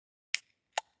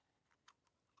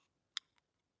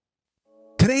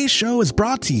Today's show is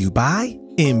brought to you by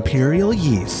Imperial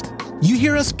Yeast. You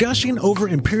hear us gushing over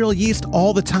Imperial Yeast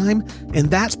all the time, and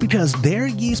that's because their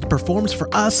yeast performs for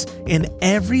us in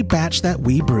every batch that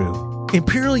we brew.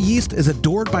 Imperial Yeast is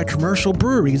adored by commercial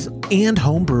breweries and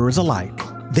home brewers alike.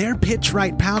 Their Pitch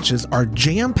Right pouches are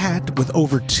jam-packed with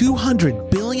over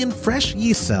 200 billion fresh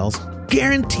yeast cells,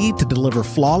 guaranteed to deliver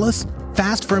flawless,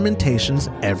 fast fermentations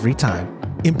every time.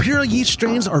 Imperial Yeast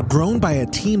strains are grown by a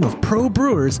team of pro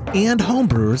brewers and home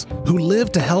brewers who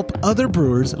live to help other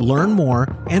brewers learn more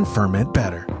and ferment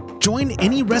better. Join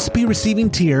any recipe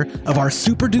receiving tier of our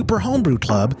Super Duper Homebrew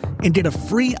Club and get a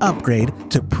free upgrade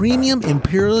to premium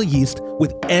Imperial Yeast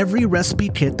with every recipe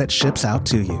kit that ships out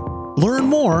to you. Learn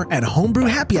more at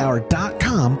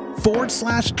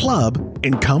homebrewhappyhour.com/club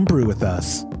and come brew with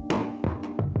us.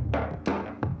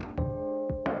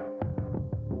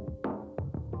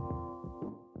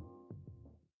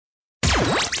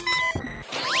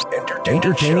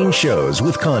 Entertaining shows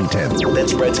with content that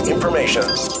spreads information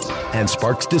and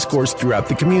sparks discourse throughout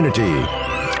the community.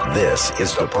 This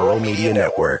is the Pearl Media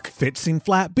Network. Fixing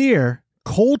flat beer,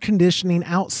 cold conditioning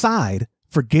outside,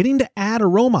 forgetting to add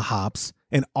aroma hops,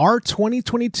 and our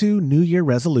 2022 New Year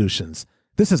resolutions.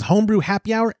 This is Homebrew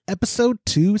Happy Hour, episode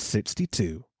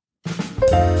 262.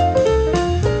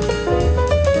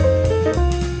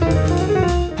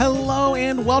 Hello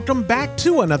and welcome back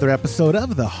to another episode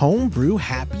of the Homebrew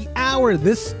Happy Hour.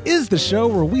 This is the show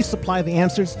where we supply the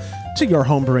answers to your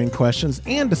homebrewing questions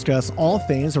and discuss all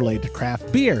things related to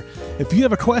craft beer. If you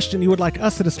have a question you would like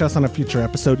us to discuss on a future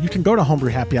episode, you can go to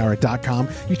homebrewhappyhour.com.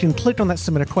 You can click on that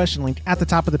submit a question link at the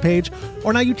top of the page,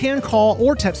 or now you can call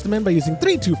or text them in by using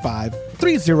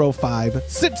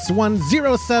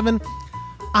 325-305-6107.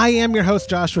 I am your host,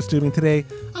 Joshua Stubing. Today,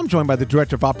 I'm joined by the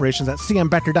Director of Operations at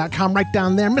cmbecker.com, right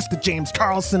down there, Mr. James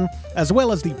Carlson, as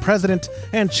well as the President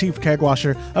and Chief Keg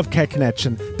Washer of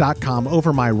kegconnection.com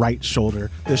over my right shoulder,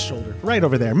 this shoulder, right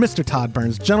over there, Mr. Todd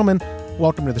Burns. Gentlemen,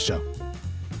 welcome to the show.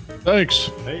 Thanks.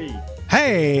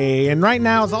 Hey, and right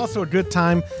now is also a good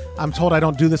time. I'm told I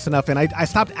don't do this enough, and I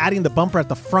stopped adding the bumper at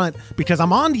the front because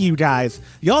I'm on to you guys.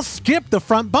 Y'all skip the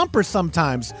front bumper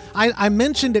sometimes. I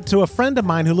mentioned it to a friend of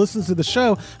mine who listens to the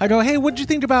show. I go, hey, what'd you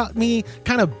think about me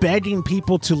kind of begging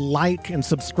people to like and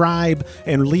subscribe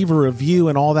and leave a review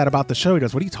and all that about the show? He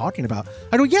goes, what are you talking about?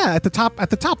 I go, yeah, at the top,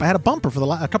 I had a bumper for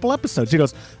a couple episodes. He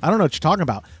goes, I don't know what you're talking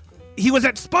about. He was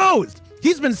exposed.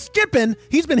 He's been skipping.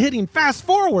 He's been hitting fast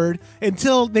forward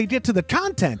until they get to the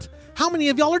content. How many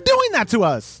of y'all are doing that to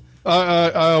us?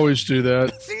 I always do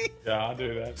that. See? Yeah, I'll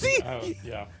do that. See?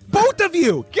 Yeah. Both of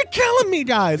you. You're killing me,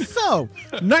 guys. So,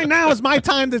 right now is my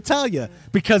time to tell you,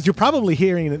 because you're probably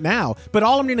hearing it now. But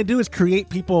all I'm going to do is create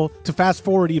people to fast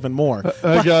forward even more.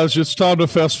 Hey, guys, it's time to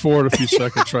fast forward a few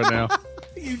seconds right now.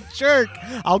 You jerk.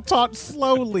 I'll talk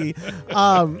slowly.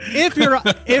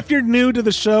 If you're new to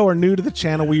the show or new to the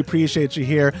channel, we appreciate you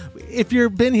here. If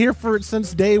you've been here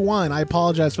since day one, I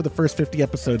apologize for the first 50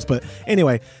 episodes. But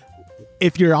anyway,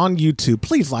 if you're on YouTube,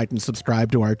 please like and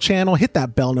subscribe to our channel. Hit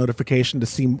that bell notification to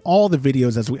see all the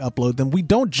videos as we upload them. We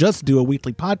don't just do a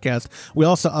weekly podcast. We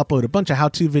also upload a bunch of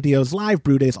how-to videos, live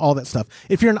brew days, all that stuff.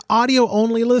 If you're an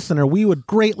audio-only listener, we would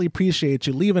greatly appreciate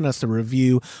you leaving us a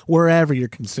review wherever you're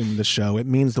consuming the show. It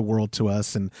means the world to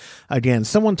us. And again,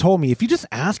 someone told me, if you just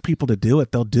ask people to do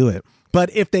it, they'll do it. But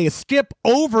if they skip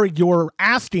over your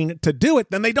asking to do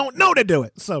it, then they don't know to do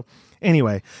it. So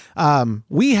anyway,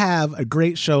 we have a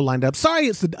great show lined up. Sorry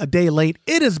it's a day late.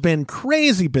 It has been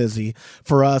crazy busy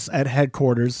for us at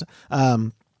headquarters.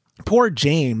 Poor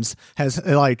James has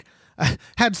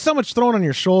had so much thrown on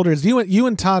your shoulders. You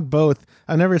and Todd both.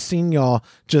 I've never seen y'all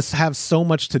just have so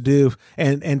much to do.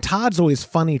 And Todd's always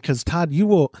funny because, Todd, you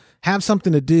will have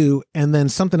something to do and then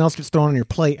something else gets thrown on your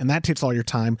plate and that takes all your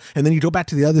time. And then you go back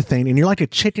to the other thing and you're like a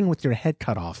chicken with your head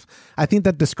cut off. I think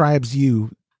that describes you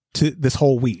to this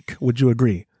whole week. Would you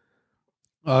agree?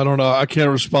 I don't know. I can't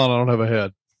respond. I don't have a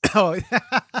head. Oh,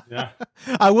 yeah.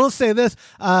 I will say this.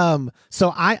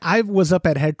 So I was up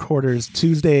at headquarters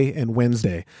Tuesday and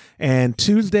Wednesday, and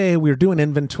Tuesday we were doing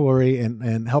inventory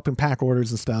and helping pack orders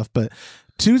and stuff. But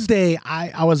Tuesday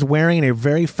I was wearing a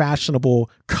very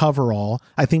fashionable coverall.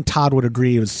 I think Todd would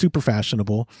agree. It was super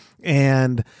fashionable.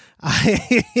 And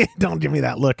don't give me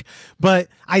that look, but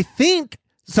I think,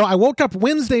 so I woke up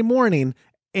Wednesday morning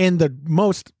and the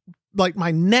most, like,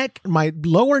 my neck, my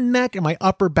lower neck and my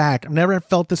upper back, I've never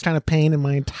felt this kind of pain in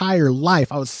my entire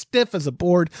life. I was stiff as a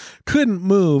board, couldn't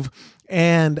move.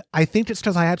 And I think it's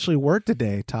because I actually worked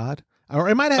today, Todd. Or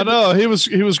it might have. I know he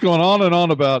was going on and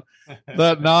on about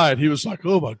that night. He was like,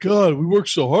 "Oh my God, we worked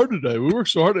so hard today. We worked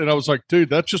so hard," and I was like, "Dude,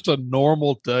 that's just a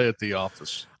normal day at the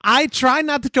office." I try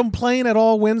not to complain at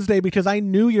all Wednesday because I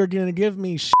knew you're going to give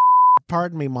me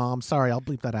pardon me, Mom. Sorry, I'll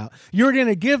bleep that out. You're going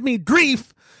to give me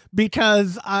grief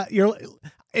because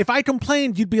if I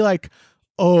complained, you'd be like,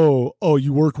 oh,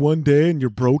 you work one day and you're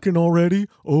broken already?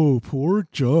 Oh, poor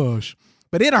Josh.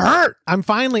 But it hurt. I'm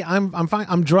fine.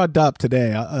 I'm drugged up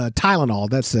today. Tylenol,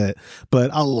 that's it. But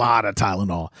a lot of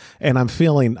Tylenol, and I'm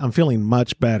feeling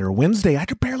much better. Wednesday, I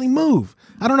could barely move.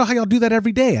 I don't know how y'all do that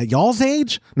every day at y'all's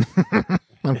age.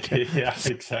 Okay. Yeah,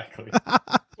 exactly.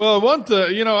 Well,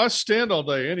 I stand all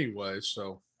day anyway,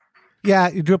 so.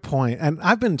 Yeah, good point. And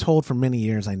I've been told for many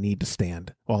years I need to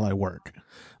stand while I work.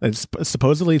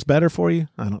 Supposedly it's better for you.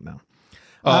 I don't know.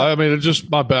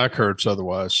 My back hurts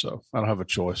otherwise, so I don't have a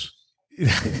choice.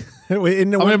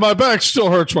 My back still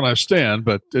hurts when I stand,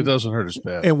 but it doesn't hurt as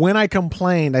bad. And when I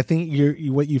complained, I think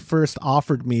what you first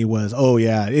offered me was, oh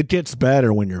yeah, it gets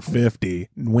better when you're 50.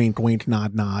 Wink, wink,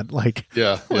 nod, nod. Like,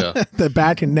 yeah. The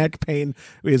back and neck pain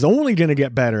is only going to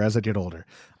get better as I get older.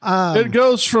 It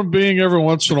goes from being every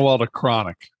once in a while to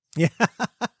chronic. Yeah.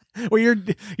 Well,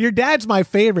 your dad's my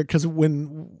favorite because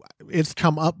when it's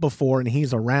come up before and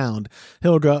he's around,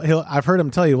 I've heard him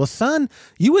tell you, well, son,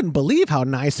 you wouldn't believe how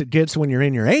nice it gets when you're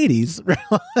in your 80s.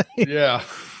 Yeah.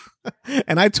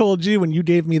 And I told you when you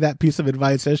gave me that piece of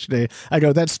advice yesterday, I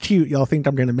go, that's cute. Y'all think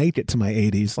I'm going to make it to my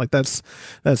 80s. Like that's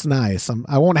nice.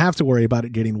 I won't have to worry about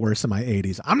it getting worse in my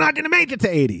 80s. I'm not going to make it to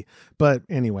 80. But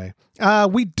anyway,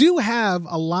 we do have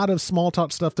a lot of small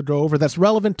talk stuff to go over that's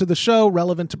relevant to the show,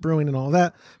 relevant to brewing and all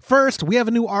that. First, we have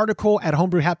a new article at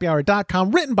homebrewhappyhour.com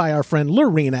written by our friend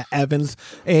Lorena Evans,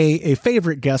 a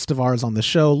favorite guest of ours on the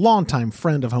show, longtime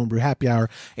friend of Homebrew Happy Hour,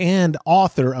 and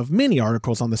author of many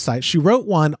articles on the site. She wrote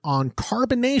one on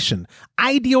carbonation,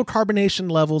 ideal carbonation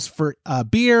levels for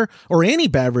beer or any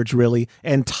beverage, really.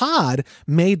 And Todd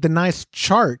made the nice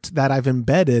chart that I've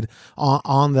embedded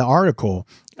on the article.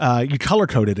 You color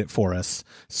coded it for us.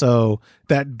 So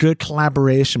that good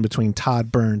collaboration between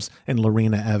Todd Burns and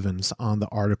Lorena Evans on the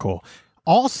article.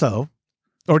 Also,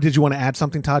 or did you want to add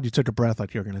something, Todd? You took a breath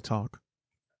like you were going to talk.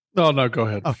 No, go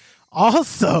ahead. Oh.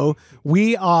 Also,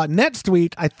 we next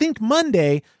week, I think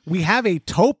Monday, we have a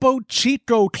Topo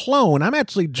Chico clone. I'm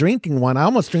actually drinking one. I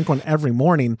almost drink one every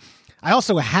morning. I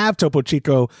also have Topo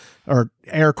Chico, or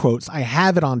air quotes, I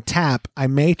have it on tap. I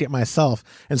make it myself.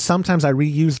 And sometimes I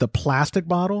reuse the plastic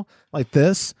bottle like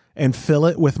this and fill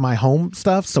it with my home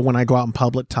stuff. So when I go out in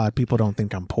public, Todd, people don't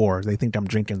think I'm poor. They think I'm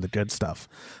drinking the good stuff.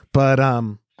 But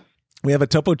we have a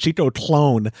Topo Chico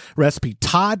clone recipe.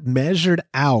 Todd measured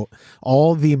out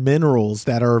all the minerals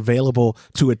that are available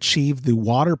to achieve the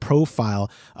water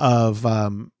profile of,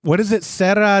 what is it,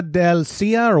 Serra del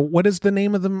Silla, or what is the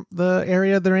name of the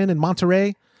area they're in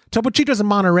Monterey? Topo Chico's in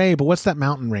Monterey, but what's that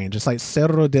mountain range? It's like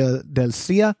Cerro del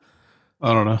Silla?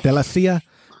 I don't know. De la Silla?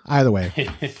 Either way,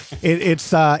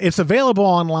 it's available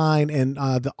online, and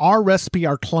our recipe,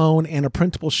 our clone, and a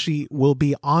printable sheet will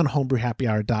be on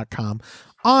homebrewhappyhour.com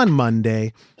on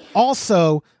Monday.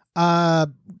 Also,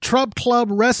 Trub Club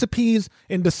recipes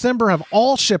in December have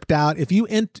all shipped out. If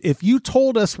you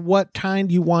told us what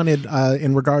kind you wanted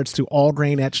in regards to all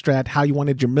grain extract, how you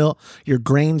wanted your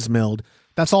grains milled,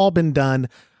 that's all been done.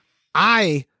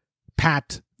 I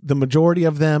packed the majority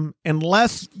of them.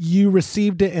 Unless you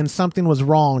received it and something was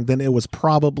wrong, then it was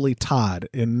probably Todd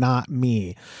and not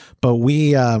me. But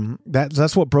we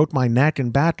that's what broke my neck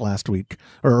and back last week,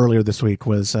 or earlier this week,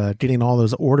 was getting all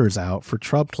those orders out for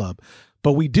Trub Club.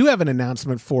 But we do have an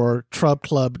announcement for Trub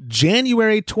Club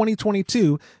January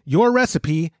 2022. Your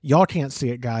recipe, y'all can't see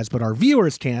it, guys, but our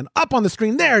viewers can. Up on the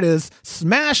screen, there it is.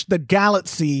 Smash the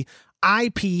Galaxy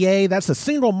IPA. That's a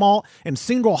single malt and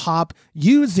single hop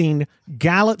using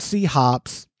Galaxy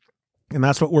hops. And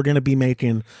that's what we're going to be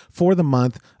making for the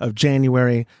month of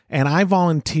January. And I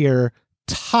volunteer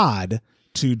Todd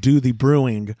to do the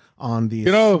brewing on the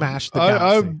Smash the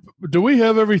Galaxy. Do we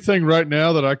have everything right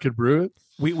now that I could brew it?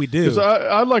 We do. Because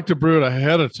I'd like to brew it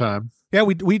ahead of time. Yeah,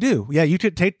 we do. Yeah, you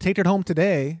could take it home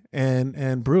today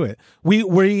and brew it.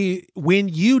 When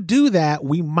you do that,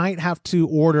 we might have to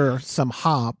order some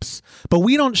hops, but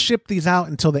we don't ship these out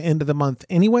until the end of the month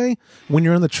anyway. When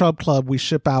you're in the Trub Club, we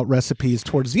ship out recipes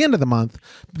towards the end of the month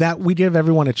that we give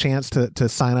everyone a chance to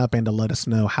sign up and to let us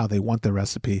know how they want the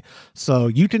recipe. So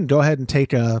you can go ahead and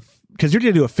because you're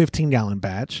going to do a 15-gallon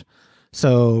batch.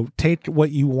 So take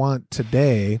what you want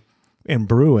today and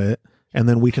brew it, and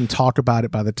then we can talk about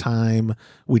it by the time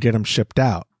we get them shipped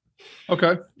out.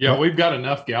 Okay. Yeah, we've got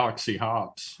enough Galaxy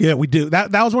hops. Yeah, we do.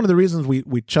 That was one of the reasons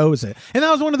we chose it. And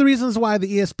that was one of the reasons why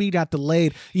the ESB got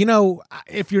delayed.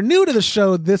 If you're new to the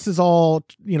show, this is all,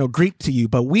 Greek to you.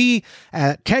 But we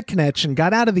at Ket Connection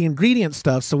got out of the ingredient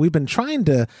stuff, so we've been trying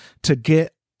to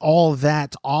get all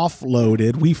that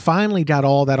offloaded. We finally got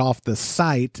all that off the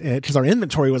site because our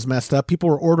inventory was messed up. People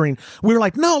were ordering. We were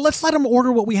like, no, let's let them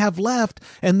order what we have left,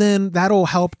 and then that'll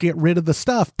help get rid of the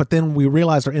stuff. But then we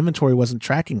realized our inventory wasn't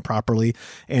tracking properly,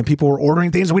 and people were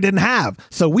ordering things we didn't have.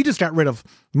 So we just got rid of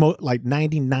like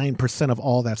 99% of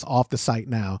all that's off the site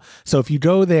now. So if you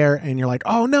go there and you're like,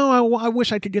 oh no, I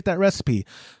wish I could get that recipe,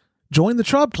 join the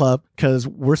Trub Club, because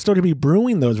we're still going to be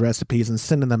brewing those recipes and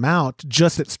sending them out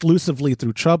just exclusively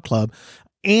through Trub Club.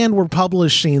 And we're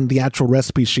publishing the actual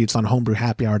recipe sheets on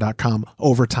homebrewhappyhour.com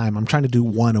over time. I'm trying to do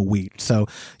one a week. So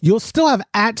you'll still have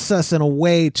access in a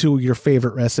way to your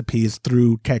favorite recipes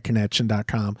through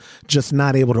ketconnection.com, just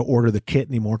not able to order the kit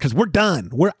anymore because we're done.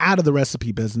 We're out of the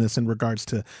recipe business in regards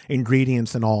to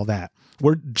ingredients and all that.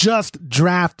 We're just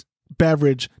draft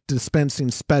beverage dispensing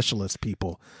specialist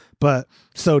people. But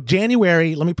so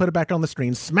January, let me put it back on the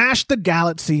screen. Smash the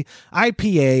Galaxy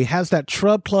IPA has that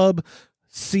Trub Club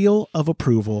seal of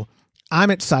approval.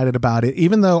 I'm excited about it.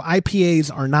 Even though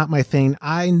IPAs are not my thing,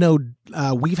 I know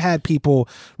we've had people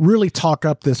really talk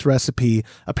up this recipe.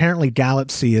 Apparently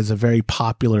Galaxy is a very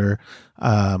popular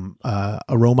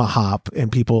aroma hop,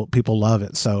 and people love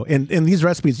it. So, and these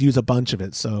recipes use a bunch of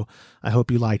it. So I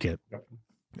hope you like it. Yep.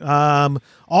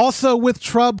 Also with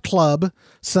Trub Club,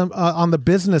 some on the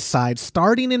business side,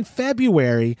 starting in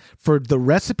February for the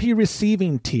recipe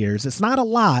receiving tiers. It's not a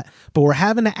lot, but we're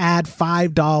having to add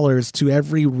 $5 to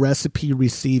every recipe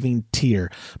receiving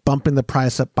tier, bumping the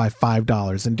price up by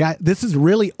 $5. And this is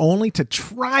really only to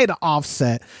try to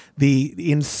offset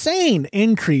the insane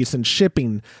increase in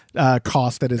shipping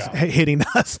cost that is hitting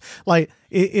us. Like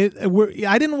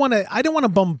I didn't want to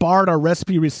bombard our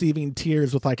recipe receiving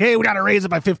tiers with like, hey, we got to raise it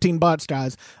by $15,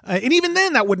 guys. And even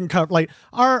then that wouldn't cover, like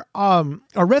our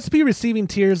recipe receiving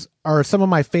tiers are some of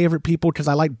my favorite people because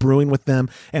I like brewing with them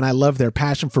and I love their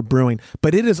passion for brewing,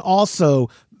 but it is also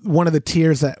one of the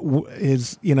tiers that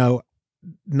is,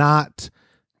 not,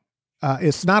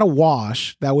 it's not a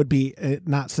wash. That would be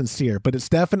not sincere, but it's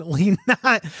definitely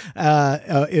not.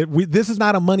 This is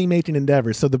not a money-making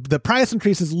endeavor. So the price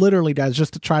increase is literally, guys,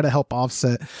 just to try to help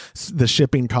offset the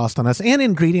shipping cost on us. And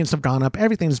ingredients have gone up.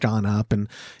 Everything's gone up. And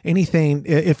anything,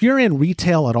 if you're in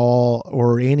retail at all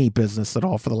or any business at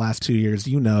all for the last 2 years,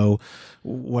 you know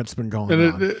what's been going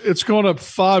on. It's going up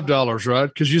 $5, right?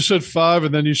 Because you said 5,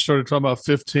 and then you started talking about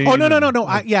 15. Oh no.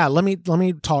 Let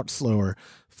me talk slower.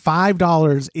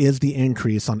 $5 is the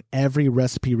increase on every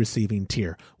recipe receiving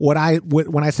tier. When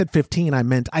I said 15, I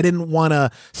meant I didn't want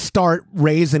to start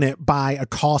raising it by a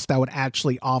cost that would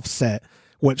actually offset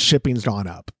what shipping's gone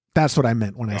up. That's what I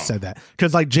meant when I said that.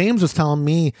 Because like James was telling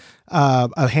me,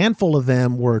 a handful of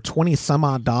them were $20 some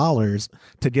odd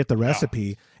to get the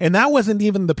recipe. And that wasn't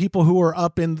even the people who were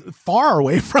up in far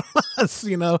away from us,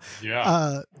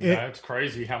 Yeah. It's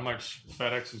crazy how much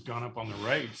FedEx has gone up on the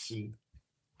rates, and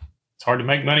it's hard to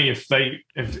make money if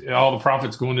all the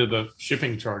profits go into the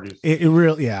shipping charges. It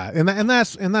really, yeah, and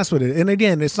that's what it is. And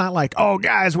again, it's not like, oh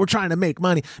guys, we're trying to make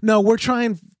money. No, we're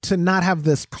trying to not have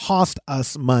this cost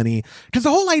us money, because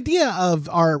the whole idea of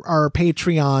our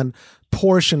Patreon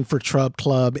portion for Trub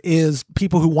Club is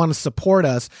people who want to support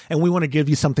us, and we want to give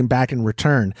you something back in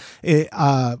return.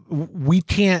 We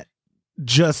can't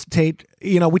just take,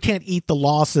 we can't eat the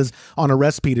losses on a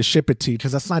recipe to ship it to you,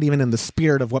 because that's not even in the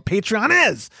spirit of what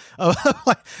Patreon is.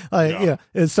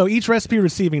 And so each recipe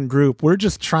receiving group, we're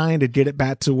just trying to get it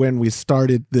back to when we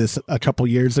started this a couple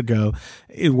years ago,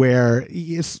 where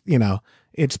it's,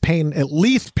 it's at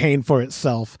least paying for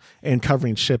itself and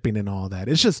covering shipping and all that.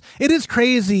 It is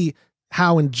crazy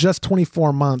how in just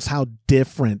 24 months, how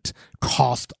different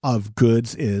cost of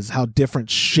goods is, how different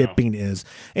shipping is.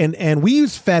 And we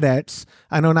use FedEx.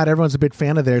 I know not everyone's a big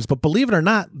fan of theirs, but believe it or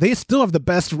not, they still have the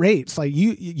best rates. Like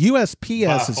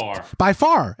USPS is by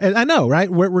far. And I know, right?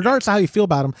 Regardless of how you feel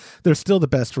about them, they're still the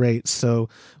best rates. So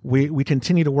we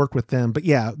continue to work with them. But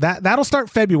yeah, that'll start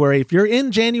February. If you're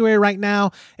in January right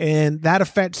now and that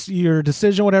affects your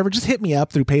decision, whatever, just hit me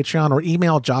up through Patreon or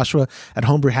email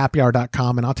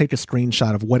joshua@homebrewhappyhour.com, and I'll take a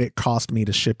screenshot of what it cost me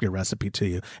to ship your recipe to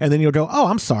you. And then you'll go, oh,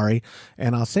 I'm sorry.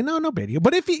 And I'll say, no big deal.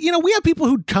 But if we have people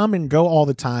who come and go all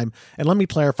the time. And let me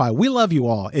clarify, we love you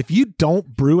all. If you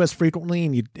don't brew as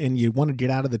frequently and you want to get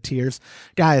out of the tiers,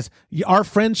 guys, our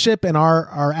friendship and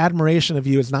our admiration of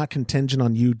you is not contingent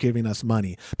on you giving us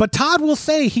money. But Todd will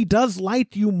say he does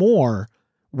like you more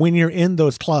when you're in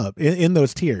those in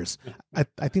those tiers.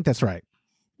 I think that's right.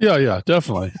 Yeah,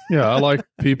 definitely. Yeah, I like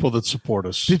people that support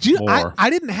us. Did you? More. I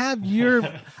didn't have your.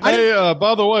 Hey,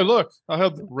 by the way, look, I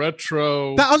have the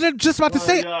retro. I was just about to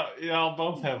say. Yeah, I'll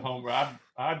both have Homebrew.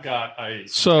 I've got a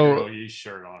So- Imperial yeast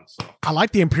shirt on. So I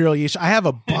like the Imperial yeast. I have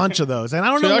a bunch of those, and I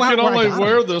don't See, know I where can only got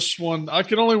wear them. this one. I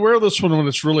can only wear this one when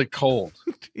it's really cold.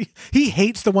 He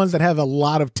hates the ones that have a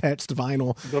lot of text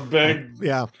vinyl. the big,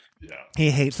 Yeah. yeah.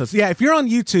 He hates those. Yeah, if you're on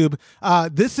YouTube,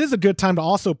 this is a good time to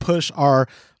also push our.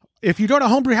 If you go to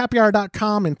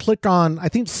homebrewhappyhour.com and click on, I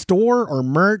think store or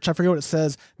merch, I forget what it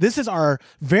says. This is our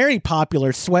very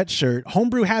popular sweatshirt,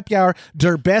 Homebrew Happy Hour,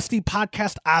 Der Beste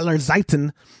Podcast aller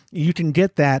Zeiten. You can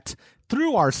get that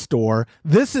through our store.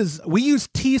 We use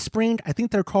Teespring. I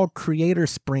think they're called Creator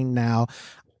Spring now.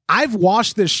 I've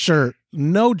washed this shirt,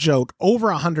 no joke, over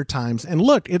 100 times. And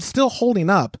look, it's still holding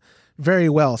up very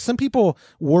well. Some people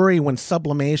worry when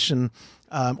sublimation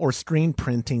or screen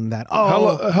printing that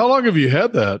How long have you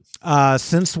had that?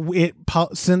 since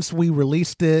we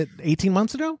released it 18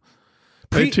 months ago.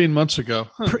 18 months ago.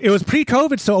 Huh. It was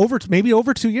pre-COVID, so maybe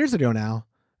over 2 years ago now.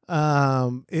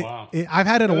 Wow. I've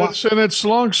had it a while. And it's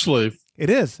long sleeve. It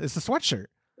is. It's a sweatshirt.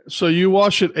 So you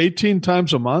wash it 18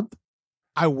 times a month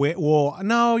Well,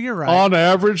 no, you're right. on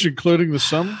average, including the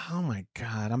summer? Oh my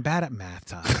God, I'm bad at math,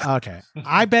 Todd. Okay,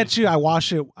 I bet you I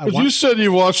wash it. Because you said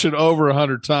you wash it over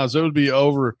 100 times. That would be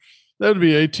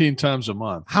 18 times a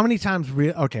month. How many times?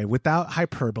 Okay, without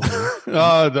hyperbole.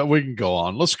 That we can go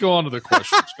on. Let's go on to the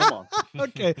questions. Come on.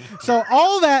 Okay, so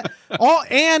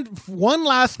and one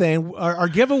last thing, our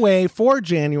giveaway for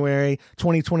January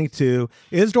 2022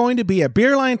 is going to be a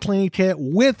beer line cleaning kit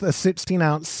with a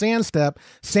 16-ounce Sand Step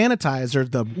sanitizer.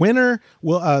 The winner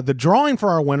will, the drawing for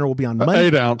our winner will be on Monday.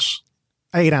 8 ounce.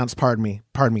 8 ounce. Pardon me.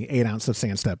 8 ounce of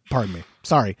Sand Step. Pardon me.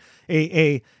 Sorry.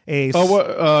 No,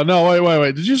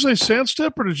 wait. Did you say Sand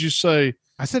Step or did you say?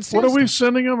 I said Sand What are we Step.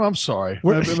 sending them? I'm sorry.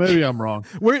 Maybe I'm wrong.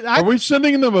 Are Are we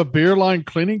sending them a beer line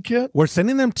cleaning kit? We're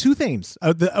sending them two things.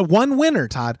 One winner,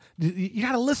 Todd. You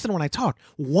got to listen when I talk.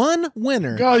 One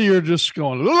winner. God, you're just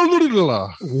going.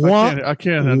 I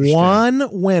can't understand. One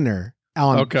winner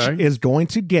is going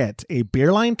to get a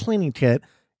beer line cleaning kit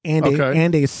and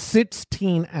a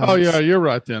 16 ounce. Oh yeah, you're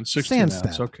right then. 16 Sand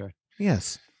ounce. Step. Okay.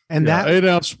 Yes. And Yeah, that 8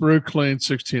 ounce brew clean,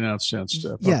 16 ounce Sand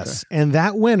Step. yes, and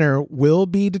that winner will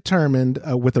be determined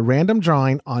with a random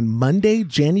drawing on Monday,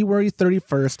 January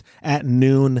 31st at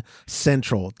noon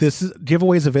Central. This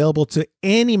giveaway is available to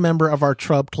any member of our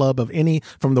Trub Club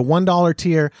from the $1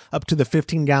 tier up to the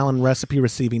 15-gallon recipe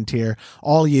receiving tier.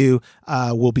 All you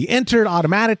will be entered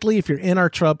automatically if you're in our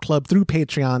Trub Club through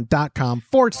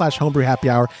patreon.com/homebrew happy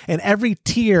hour, and every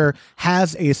tier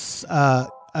has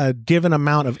a given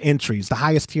amount of entries. The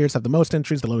highest tiers have the most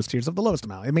entries, the lowest tiers have the lowest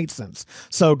amount. It makes sense.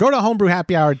 So go to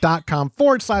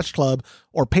homebrewhappyhour.com/club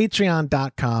or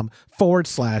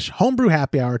patreon.com/homebrew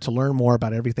happy hour to learn more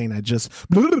about everything I just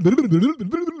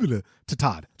to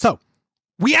Todd. So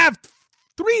we have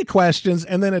 3 questions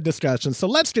and then a discussion. So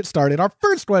let's get started. Our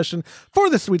first question for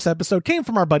this week's episode came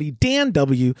from our buddy Dan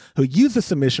W., who used the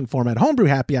submission form at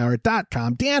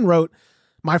homebrewhappyhour.com. Dan wrote,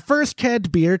 "My first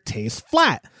kegged beer tastes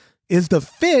flat. Is the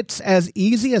fix as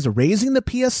easy as raising the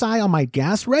PSI on my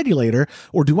gas regulator,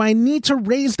 or do I need to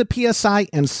raise the PSI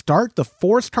and start the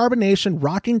forced carbonation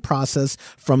rocking process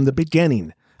from the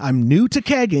beginning? I'm new to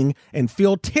kegging and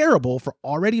feel terrible for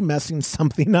already messing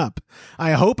something up.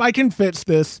 I hope I can fix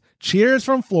this. Cheers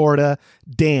from Florida,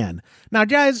 Dan." Now,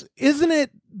 guys, isn't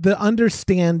it the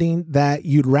understanding that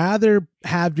you'd rather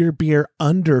have your beer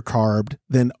undercarbed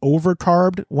than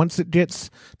overcarbed once it gets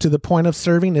to the point of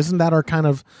serving? Isn't that our kind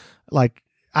of like,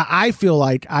 I feel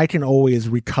like I can always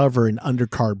recover an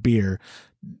undercarb beer.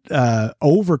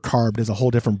 Overcarbed is a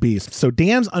whole different beast. So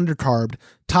Dan's undercarbed.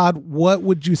 Todd, what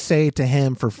would you say to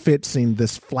him for fixing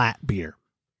this flat beer?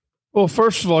 Well,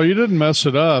 first of all, you didn't mess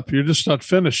it up. You're just not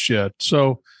finished yet.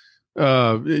 So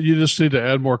you just need to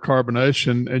add more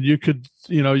carbonation, and you could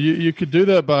do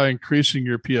that by increasing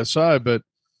your PSI, but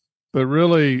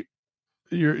really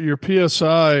your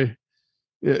PSI,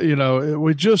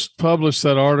 we just published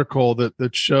that article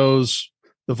that shows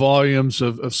the volumes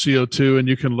of CO2, and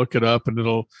you can look it up, and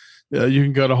you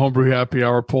can go to Homebrew Happy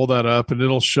Hour, pull that up, and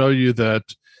it'll show you that,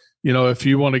 if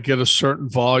you want to get a certain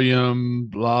volume,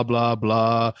 blah, blah,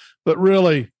 blah. But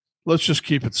really, let's just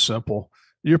keep it simple.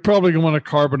 You're probably going to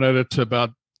carbonate it to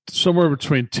about somewhere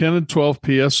between 10 and 12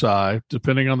 PSI,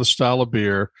 depending on the style of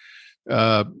beer.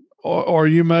 Or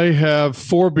you may have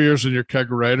 4 beers in your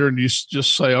kegerator and you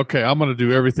just say, okay, I'm going to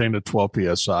do everything to 12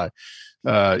 PSI.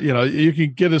 You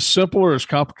can get as simple or as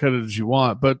complicated as you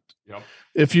want, but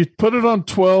if you put it on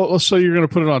 12, let's say you're going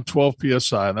to put it on 12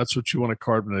 PSI and that's what you want to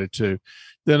carbonate to,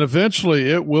 then eventually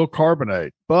it will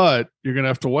carbonate, but you're going to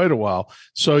have to wait a while.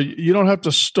 So you don't have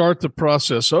to start the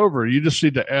process over. You just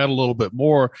need to add a little bit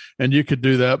more, and you could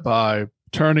do that by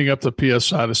turning up the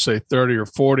PSI to say 30 or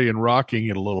 40 and rocking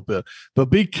it a little bit. But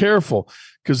be careful,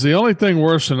 because the only thing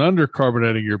worse than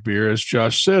undercarbonating your beer, as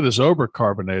Josh said, is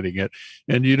overcarbonating it,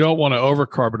 and you don't want to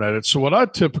overcarbonate it. So what I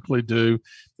typically do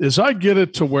is I get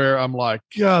it to where I'm like,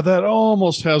 God, that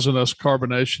almost has enough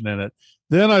carbonation in it.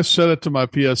 Then I set it to my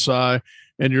PSI,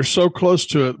 and you're so close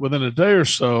to it, within a day or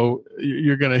so,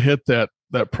 you're going to hit that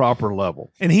proper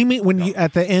level. And you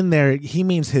at the end there, he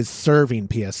means his serving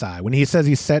PSI. When he says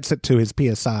he sets it to his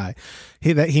PSI,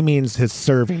 he means his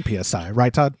serving PSI,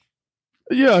 right, Todd?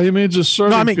 Yeah, he means his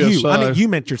serving PSI. You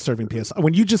meant your serving PSI.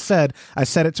 When you just said I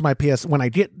set it to my PSI, when I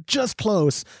get just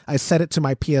close, I set it to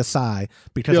my PSI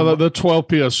because the 12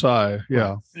 PSI.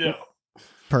 Yeah. Yeah.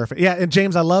 Perfect. Yeah, and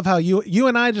James, I love how you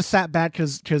and I just sat back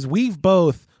because we've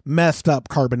both messed up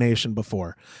carbonation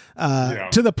before,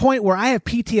 to the point where I have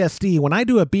PTSD. When I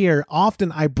do a beer,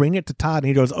 often I bring it to Todd and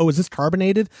he goes, "Oh, is this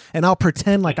carbonated?" And I'll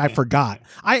pretend like I forgot.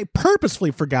 I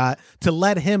purposefully forgot to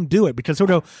let him do it because he'll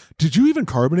go, "Did you even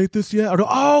carbonate this yet?" I'll go,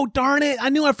 "Oh, darn it. I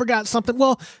knew I forgot something."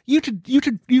 Well, you can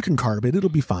carb it. It'll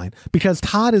be fine, because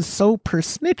Todd is so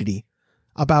persnickety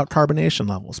about carbonation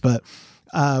levels. But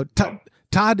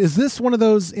Todd, is this one of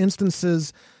those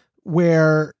instances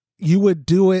where you would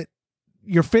do it?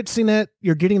 You're fixing it,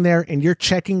 you're getting there, and you're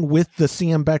checking with the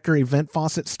CM Becker event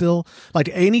faucet still? Like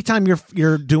anytime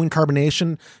you're doing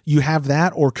carbonation, you have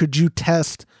that, or could you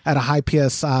test at a high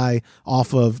PSI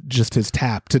off of just his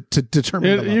tap to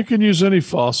determine? You can use any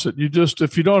faucet.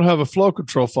 If you don't have a flow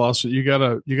control faucet, you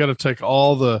gotta take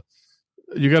all the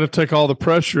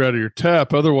pressure out of your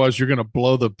tap. Otherwise, you're going to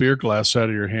blow the beer glass out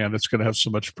of your hand. It's going to have so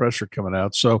much pressure coming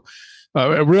out. So,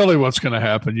 really, what's going to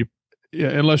happen?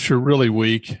 Unless you're really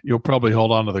weak, you'll probably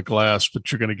hold on to the glass,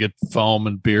 but you're going to get foam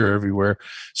and beer everywhere.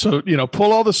 So,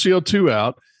 pull all the CO2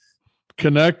 out,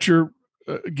 connect your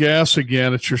gas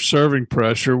again at your serving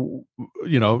pressure,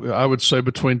 I would say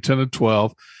between 10 and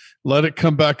 12. Let it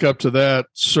come back up to that,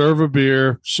 serve a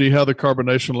beer, see how the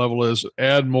carbonation level is,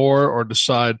 add more, or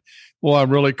decide, well, I'm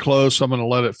really close, I'm going to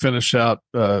let it finish out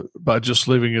by just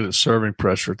leaving it at serving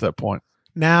pressure at that point.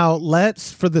 Now,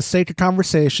 let's, for the sake of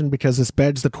conversation, because this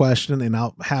begs the question, and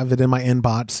I'll have it in my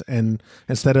inbox, and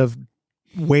instead of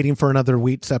waiting for another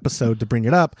week's episode to bring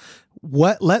it up,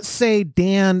 let's say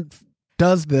Dan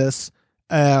does this,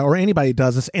 or anybody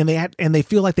does this, and they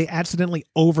feel like they accidentally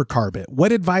overcarb it.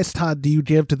 What advice, Todd, do you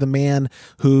give to the man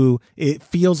who it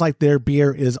feels like their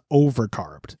beer is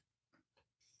overcarbed?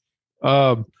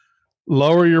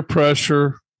 Lower your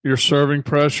pressure, your serving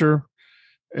pressure,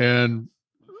 and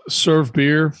serve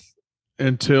beer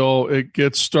until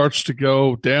it starts to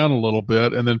go down a little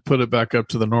bit, and then put it back up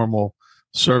to the normal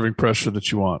serving pressure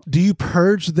that you want. Do you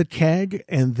purge the keg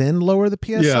and then lower the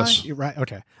PSI? Yes. You're right.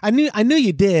 Okay. I knew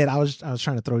you did. I was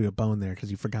trying to throw you a bone there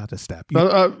because you forgot to step.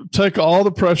 Take all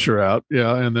the pressure out.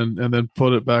 Yeah. And then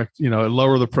put it back,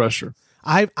 lower the pressure.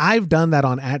 I've done that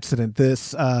on accident.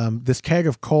 This keg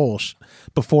of Kolsch,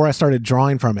 before I started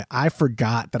drawing from it, I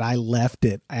forgot that I left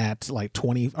it at like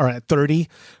 20 or at 30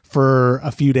 for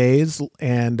a few days,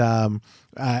 and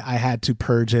I had to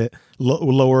purge it,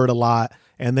 lower it a lot.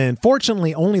 And then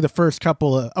fortunately only the first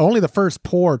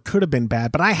pour could have been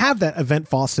bad, but I have that event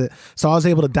faucet. So I was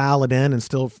able to dial it in and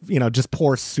still, just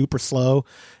pour super slow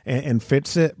and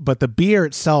fix it. But the beer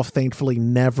itself, thankfully,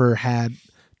 never had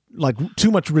like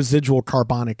too much residual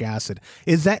carbonic acid.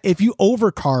 Is that, if you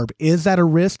overcarb, is that a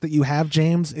risk that you have,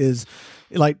 James? Is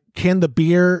like, can the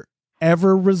beer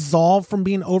ever resolve from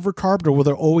being overcarbed, or will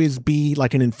there always be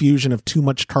like an infusion of too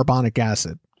much carbonic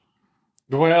acid?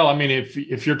 Well, I mean,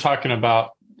 if you're talking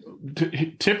about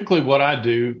typically what I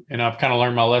do, and I've kind of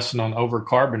learned my lesson on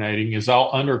overcarbonating, is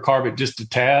I'll undercarb it just a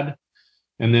tad,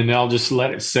 and then I'll just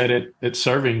let it set it at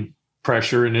serving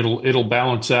pressure, and it'll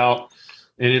balance out,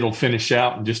 and it'll finish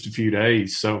out in just a few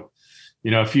days. So,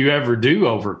 if you ever do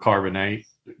overcarbonate,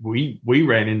 we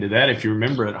ran into that. If you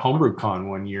remember at HomebrewCon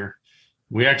one year,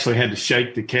 we actually had to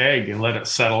shake the keg and let it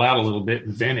settle out a little bit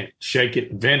and vent it, shake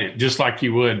it and vent it, just like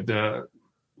you would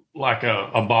like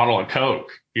a bottle of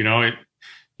Coke.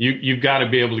 You've got to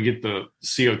be able to get the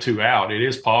CO2 out. It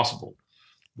is possible,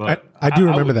 but I do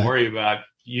remember that. Worry about,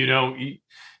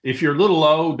 if you're a little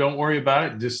low, don't worry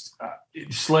about it. Just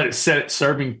let it set at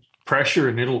serving pressure,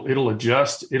 and it'll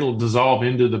adjust. It'll dissolve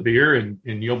into the beer, and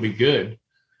you'll be good.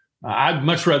 I'd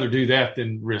much rather do that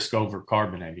than risk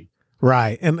overcarbonating.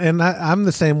 Right. And I'm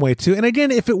the same way too. And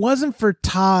again, if it wasn't for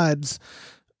Todd's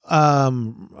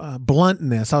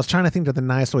bluntness. I was trying to think of the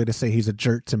nice way to say he's a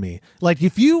jerk to me. Like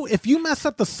if you mess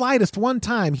up the slightest one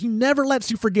time, he never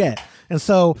lets you forget. And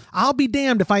so I'll be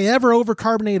damned if I ever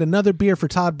overcarbonate another beer for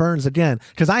Todd Burns again,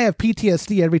 because I have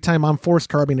PTSD every time I'm force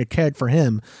carboning a keg for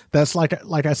him. That's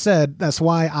like I said, that's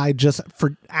why I just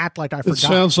act like I forgot. It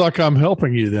sounds like I'm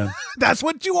helping you then. That's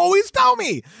what you always tell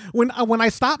me. When I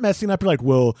stop messing up, you're like,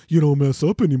 well, you don't mess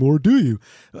up anymore, do you?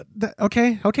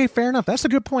 Okay, fair enough. That's a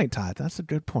good point, Todd. That's a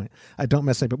good point. I don't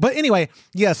mess up. But anyway,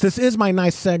 yes, this is my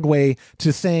nice segue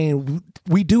to saying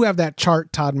we do have that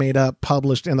chart Todd made up,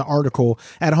 published in the article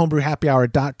at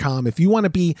homebrewhappyhour.com. If you want to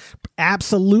be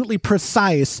absolutely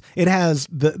precise, it has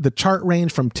the chart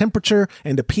range from temperature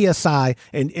and to PSI,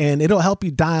 and it'll help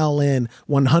you dial in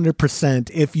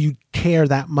 100% if you care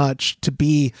that much to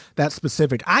be that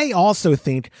specific. I also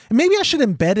think, and maybe I should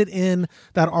embed it in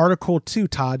that article too,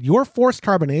 Todd, your forced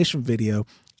carbonation video,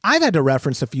 I've had to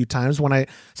reference a few times when I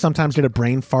sometimes get a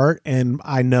brain fart and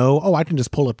I know, I can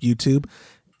just pull up YouTube.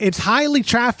 It's highly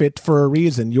trafficked for a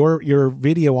reason, your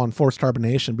video on forced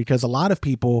carbonation, because a lot of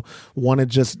people want to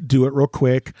just do it real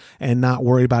quick and not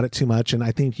worry about it too much. And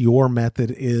I think your method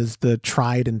is the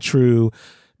tried and true,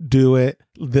 do it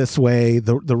this way,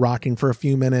 the rocking for a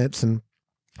few minutes and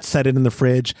set it in the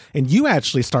fridge. And you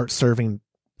actually start serving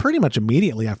pretty much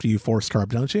immediately after you force carb,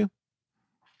 don't you?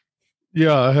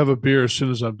 Yeah, I have a beer as soon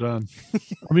as I'm done.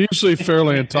 I'm usually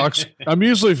fairly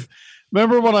intoxicated.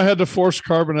 Remember when I had to force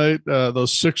carbonate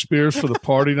those 6 beers for the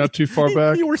party not too far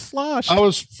back? You were sloshed. I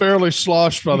was fairly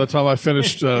sloshed by the time I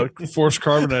finished force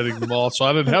carbonating them all, so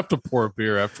I didn't have to pour a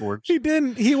beer afterwards. He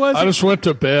didn't. I just went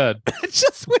to bed.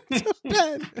 Just went to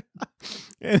bed.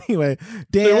 Anyway,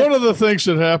 Dan. One of the things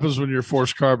that happens when you're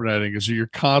force carbonating is you're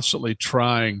constantly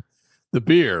trying the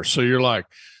beer. So you're like,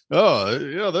 oh,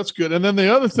 yeah, that's good. And then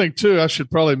the other thing, too, I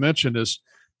should probably mention is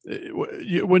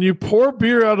when you pour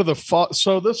beer out of the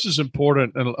so this is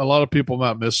important, and a lot of people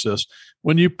might miss this.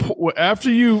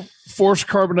 After you force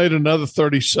carbonate another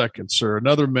 30 seconds or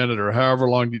another minute or however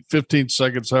long, 15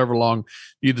 seconds, however long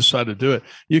you decide to do it,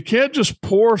 you can't just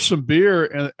pour some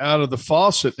beer out of the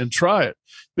faucet and try it,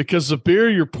 because the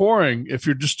beer you're pouring, if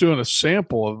you're just doing a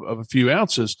sample of a few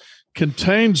ounces,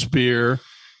 contains beer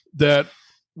that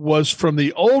was from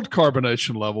the old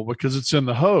carbonation level because it's in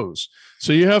the hose.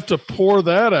 So you have to pour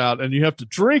that out and you have to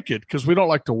drink it, because we don't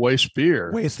like to waste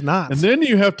beer. Waste not. And then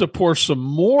you have to pour some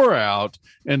more out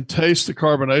and taste the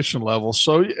carbonation level.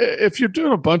 So if you're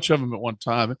doing a bunch of them at one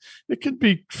time, it can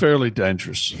be fairly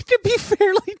dangerous. It can be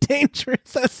fairly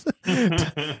dangerous. That's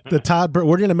the Todd Burns.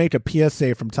 We're going to make a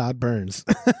PSA from Todd Burns.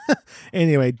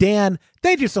 Anyway, Dan,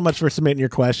 thank you so much for submitting your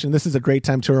question. This is a great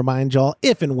time to remind y'all,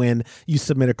 if and when you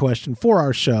submit a question for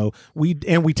our show, we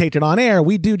take it on air,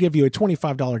 we do give you a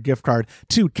 $25 gift card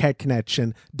to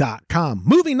kegconnection.com.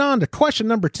 Moving on to question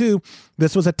number 2.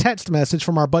 This was a text message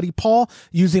from our buddy Paul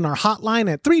using our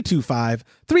hotline at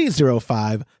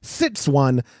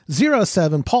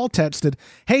 325-305-6107. Paul texted,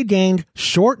 "Hey gang,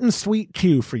 short and sweet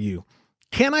cue for you.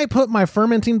 Can I put my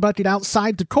fermenting bucket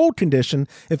outside to cold condition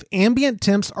if ambient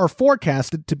temps are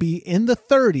forecasted to be in the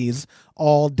 30s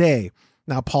all day?"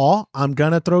 Now, Paul, I'm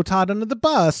going to throw Todd under the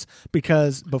bus,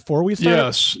 because before we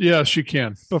start... Yes, you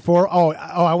can.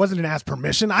 I wasn't going to ask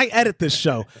permission. I edit this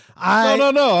show.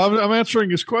 No. I'm answering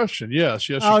his question. Yes.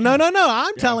 Oh, no.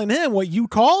 I'm telling him what you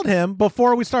called him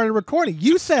before we started recording.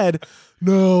 You said,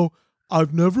 "No,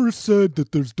 I've never said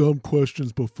that there's dumb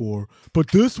questions before, but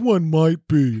this one might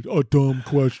be a dumb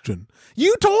question."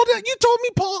 You told me,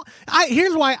 Paul.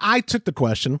 Here's why I took the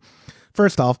question.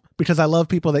 First off, because I love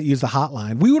people that use the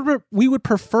hotline. We would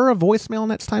prefer a voicemail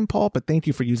next time, Paul, but thank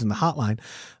you for using the hotline.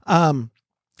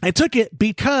 I took it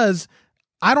because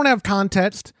I don't have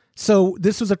context, so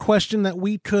this was a question that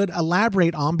we could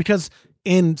elaborate on, because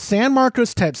in San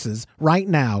Marcos, Texas, right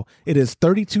now, it is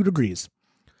 32 degrees.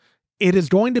 It is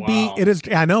going to be,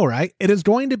 I know, right? It is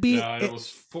going to be. It was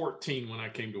 14 when I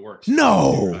came to work.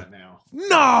 No. Right now.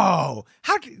 No,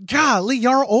 golly,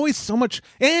 y'all are always so much,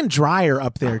 and drier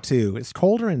up there too. It's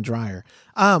colder and drier.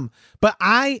 But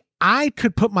I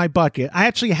could put my bucket. I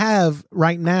actually have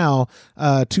right now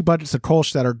 2 buckets of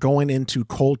Kolsch that are going into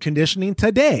cold conditioning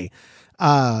today.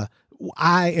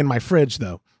 In my fridge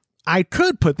though. I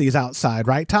could put these outside,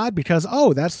 right, Todd? Because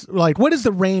that's like, what is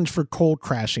the range for cold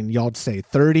crashing? Y'all say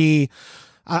 30,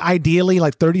 ideally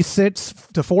like 36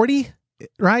 to 40,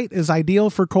 right? Is ideal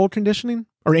for cold conditioning?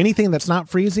 Or anything that's not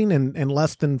freezing and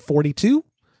less than 42?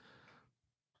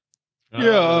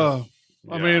 Yeah.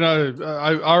 I mean,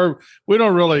 we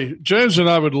don't really, James and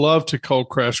I would love to cold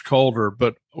crash colder,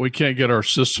 but we can't get our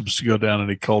systems to go down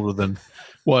any colder than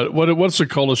what's the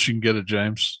coldest you can get it,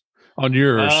 James? on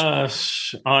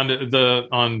yours? On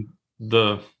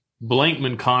the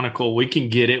Blankman conical, we can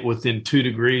get it within 2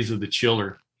 degrees of the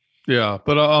chiller. Yeah,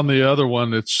 but on the other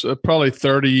one, it's probably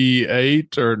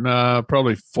 38 or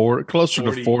probably closer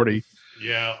 40, to 40.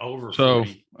 Yeah, over. So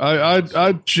 40.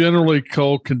 I generally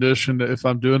cold condition if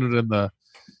I'm doing it in the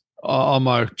on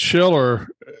my chiller.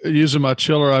 Using my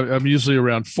chiller, I'm usually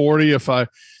around 40. If I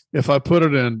put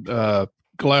it in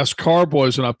glass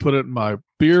carboys and I put it in my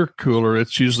beer cooler,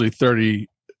 it's usually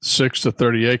 36 to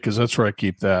 38 because that's where I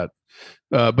keep that.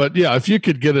 But yeah, if you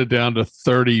could get it down to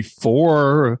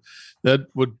 34, that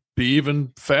would be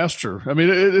even faster. I mean,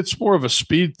 it's more of a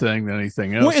speed thing than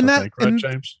anything else. I think, right,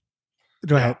 James?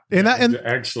 Go ahead.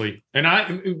 Actually,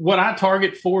 what I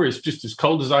target for is just as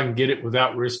cold as I can get it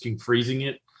without risking freezing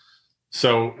it.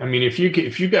 So, I mean, if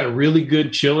you got a really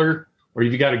good chiller, or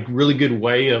you've got a really good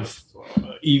way of,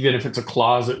 even if it's a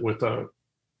closet with a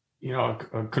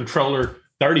controller,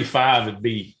 35 would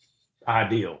be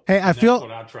ideal. Hey, that's what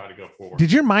I try to go for.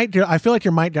 Did your mic? I feel like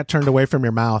your mic got turned away from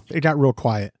your mouth. It got real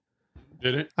quiet.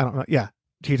 Did it? I don't know. Yeah.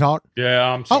 Can you talk?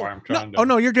 Yeah, I'm sorry. I'm trying to. Oh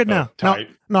no, you're good now. Tight.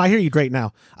 No, I hear you great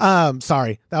now.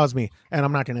 Sorry, that was me, and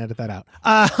I'm not going to edit that out.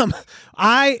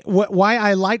 Why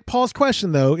I like Paul's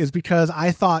question though is because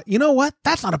I thought, you know what,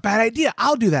 that's not a bad idea.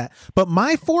 I'll do that. But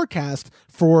my forecast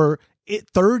for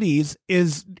 30s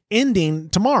is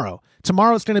ending tomorrow.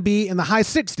 Tomorrow it's going to be in the high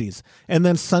 60s, and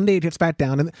then Sunday it gets back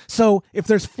down. And so if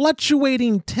there's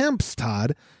fluctuating temps,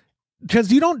 Todd,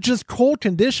 because you don't just cold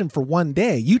condition for one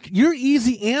day. Your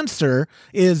easy answer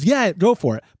is, yeah, go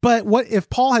for it. But what if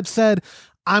Paul had said,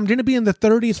 I'm going to be in the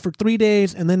 30s for 3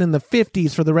 days and then in the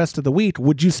 50s for the rest of the week?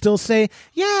 Would you still say,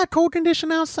 yeah, cold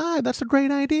condition outside? That's a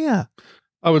great idea.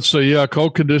 I would say, yeah,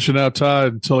 cold condition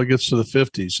outside until it gets to the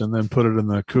 50s and then put it in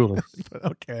the cooler.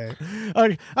 Okay. I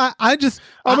mean,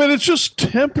 it's just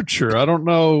temperature. I don't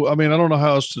know. I mean, I don't know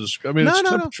how else to describe. I mean, it's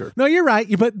temperature. No, you're right.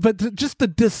 But just the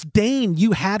disdain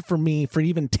you had for me for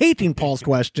even taking Paul's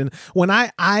question when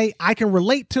I can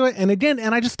relate to it. And again,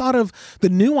 and I just thought of the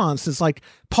nuances. Like,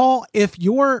 Paul, if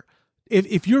you're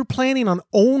planning on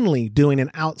only doing an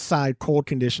outside cold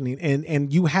conditioning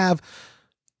and you have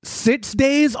 6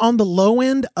 days on the low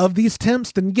end of these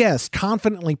temps, then yes,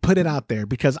 confidently put it out there,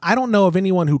 because I don't know of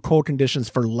anyone who cold conditions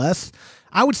for less.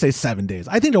 I would say 7 days.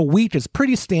 I think a week is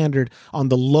pretty standard on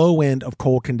the low end of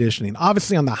cold conditioning.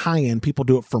 Obviously on the high end, people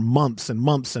do it for months and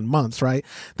months and months, right?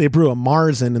 They brew a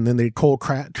Marzen and then they cold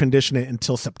condition it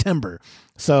until September.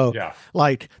 So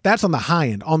like that's on the high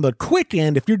end. On the quick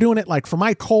end, if you're doing it like for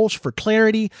my Kolsch for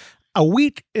clarity, a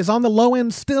week is on the low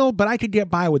end still, but I could get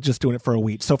by with just doing it for a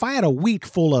week. So if I had a week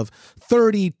full of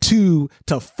 32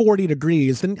 to 40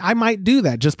 degrees, then I might do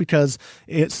that just because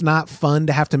it's not fun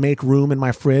to have to make room in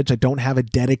my fridge. I don't have a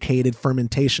dedicated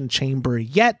fermentation chamber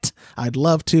yet. I'd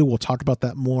love to. We'll talk about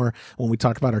that more when we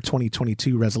talk about our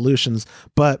 2022 resolutions.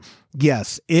 But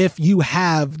yes, if you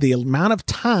have the amount of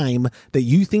time that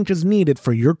you think is needed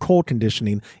for your cold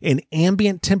conditioning in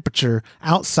ambient temperature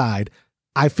outside,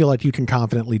 I feel like you can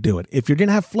confidently do it. If you're going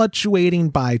to have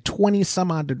fluctuating by 20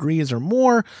 some odd degrees or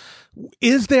more,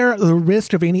 is there the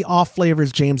risk of any off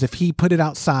flavors, James, if he put it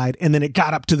outside and then it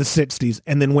got up to the 60s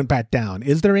and then went back down?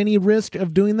 Is there any risk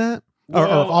of doing that? Or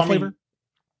off flavor?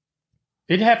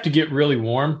 It'd have to get really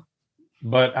warm,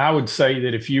 but I would say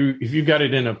that if you got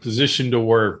it in a position to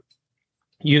where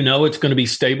you know it's going to be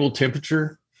stable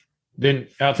temperature, then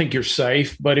I think you're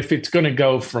safe. But if it's going to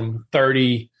go from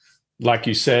 30, like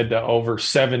you said, to over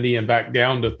 70 and back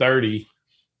down to 30,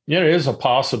 there is a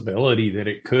possibility that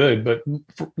it could. But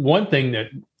one thing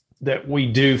that we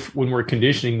do when we're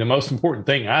conditioning, the most important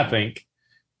thing I think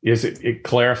is it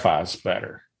clarifies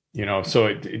better, so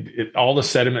it all the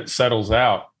sediment settles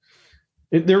out.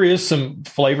 There is some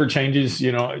flavor changes,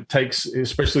 it takes,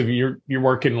 especially if you're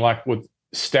working like with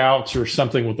stouts or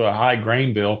something with a high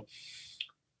grain bill,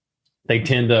 they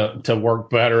tend to work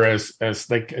better as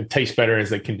they taste better as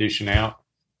they condition out.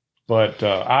 But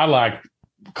I like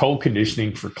cold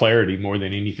conditioning for clarity more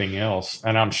than anything else.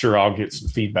 And I'm sure I'll get some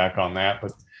feedback on that.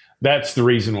 But that's the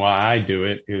reason why I do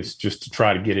it, is just to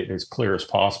try to get it as clear as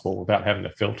possible without having to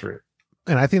filter it.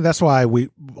 And I think that's why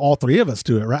all three of us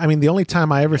do it, right? I mean, the only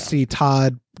time I ever see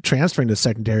Todd transferring to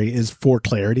secondary is for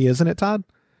clarity, isn't it, Todd?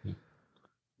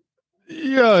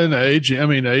 Yeah, and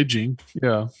aging.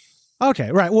 Yeah.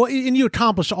 Okay, right. Well, and you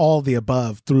accomplish all of the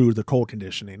above through the cold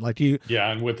conditioning,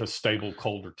 and with a stable,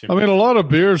 colder temperature. I mean, a lot of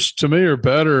beers to me are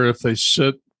better if they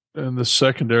sit in the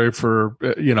secondary for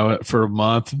a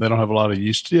month and they don't have a lot of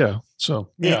yeast. Yeah. So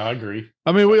I agree.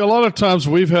 I mean, a lot of times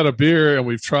we've had a beer and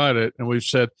we've tried it and we've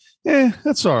said,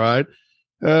 that's all right.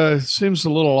 It seems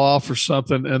a little off or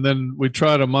something, and then we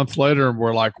try it a month later and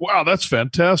we're like, wow, that's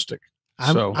fantastic.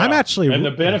 I'm actually, and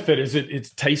the benefit is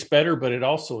it tastes better, but it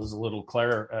also is a little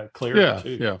clearer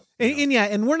too. Yeah.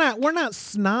 And we're not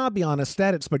snobby on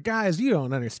aesthetics, but guys, you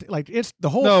don't understand. Like, it's the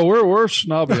whole. No, we're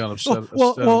snobby on aesthetics.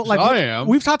 well, like I am.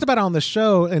 We've talked about it on the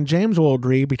show, and James will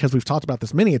agree because we've talked about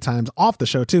this many times off the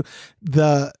show too.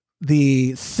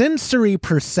 The sensory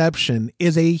perception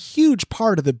is a huge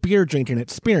part of the beer drinking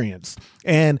experience.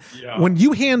 And when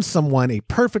you hand someone a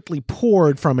perfectly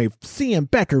poured from a C.M.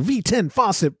 Becker V10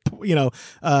 faucet,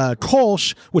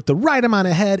 Kolsch with the right amount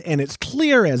of head, and it's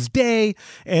clear as day,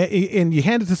 and you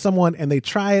hand it to someone and they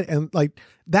try it, and like,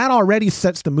 that already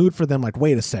sets the mood for them. Like,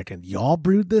 wait a second, y'all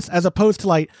brewed this? As opposed to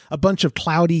like a bunch of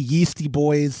cloudy, yeasty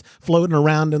boys floating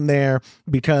around in there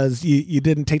because you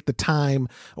didn't take the time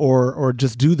or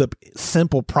just do the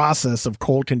simple process of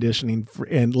cold conditioning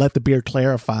and let the beer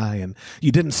clarify, and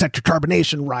you didn't set your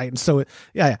carbonation right. And so,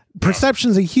 perception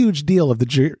is a huge deal of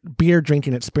the beer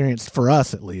drinking experience for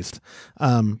us, at least.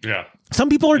 Some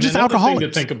people are just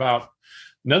alcoholics.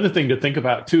 Another thing to think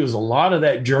about too is a lot of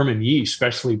that German yeast,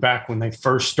 especially back when they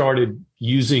first started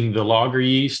using the lager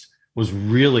yeast, was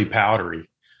really powdery.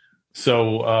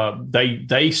 So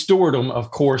they stored them, of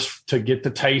course, to get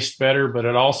the taste better, but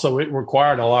it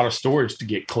required a lot of storage to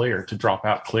get clear, to drop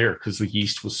out clear, because the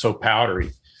yeast was so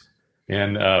powdery.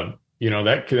 And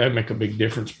that could make a big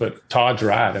difference. But Todd's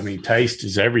right. I mean, taste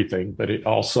is everything, but it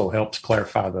also helps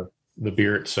clarify the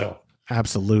beer itself.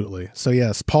 Absolutely. So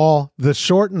yes, Paul, the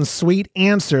short and sweet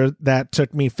answer that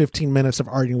took me 15 minutes of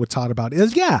arguing with Todd about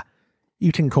is,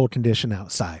 you can cold condition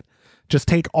outside. Just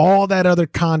take all that other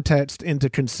context into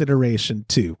consideration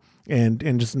too, and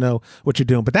just know what you're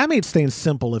doing. But that makes things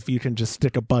simple if you can just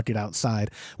stick a bucket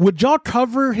outside. Would y'all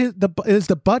cover is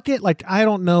the bucket, like, I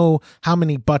don't know how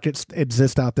many buckets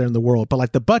exist out there in the world, but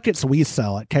like the buckets we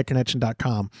sell at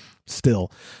kegconnection.com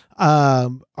still,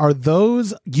 are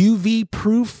those UV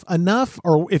proof enough?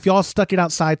 Or if y'all stuck it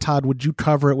outside, Todd, would you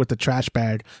cover it with a trash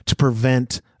bag to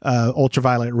prevent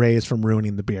ultraviolet rays from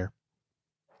ruining the beer?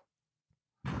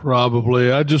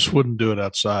 Probably. I just wouldn't do it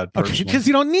outside personally. Okay, because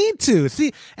you don't need to.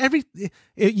 See,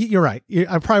 you're right.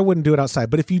 I probably wouldn't do it outside,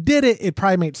 but if you did it, it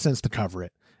probably makes sense to cover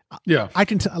it. Yeah.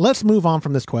 Let's move on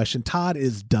from this question. Todd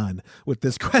is done with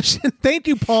this question. Thank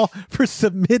you, Paul, for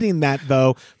submitting that,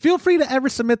 though. Feel free to ever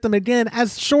submit them again,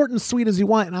 as short and sweet as you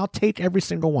want, and I'll take every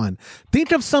single one.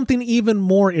 Think of something even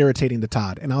more irritating to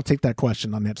Todd, and I'll take that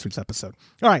question on next week's episode.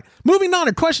 All right, moving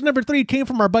on. Question number 3 came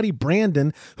from our buddy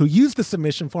Brandon, who used the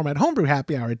submission form at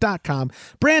homebrewhappyhour.com.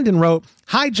 Brandon wrote,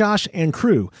 "Hi, Josh and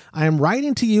crew. I am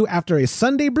writing to you after a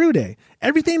Sunday brew day.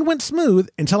 Everything went smooth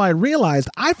until I realized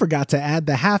I forgot to add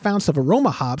the half ounce of aroma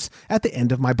hops at the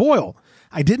end of my boil.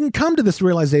 I didn't come to this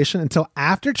realization until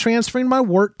after transferring my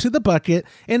wort to the bucket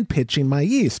and pitching my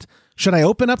yeast. Should I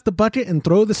open up the bucket and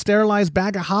throw the sterilized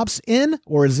bag of hops in,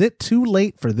 or is it too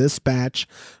late for this batch?"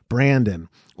 Brandon.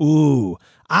 Ooh,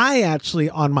 I actually,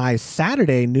 on my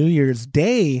Saturday, New Year's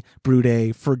Day brew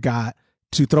day, forgot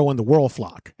to throw in the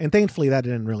Whirlflock. And thankfully that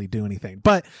didn't really do anything.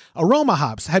 But aroma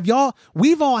hops,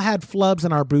 we've all had flubs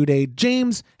in our brew day.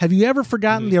 James, have you ever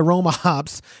forgotten the aroma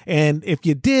hops? And if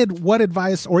you did, what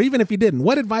advice, or even if you didn't,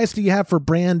 what advice do you have for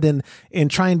Brandon in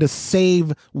trying to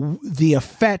save the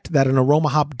effect that an aroma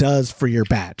hop does for your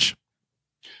batch?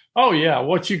 Oh yeah.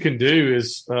 What you can do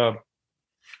is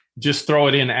just throw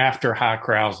it in after high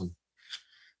krausen.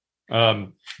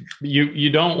 You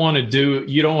don't want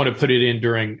to put it in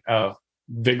during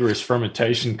vigorous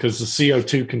fermentation, because the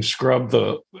CO2 can scrub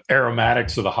the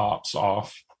aromatics of the hops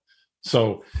off.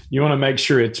 So you want to make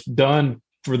sure it's done,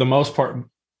 for the most part,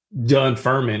 done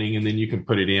fermenting, and then you can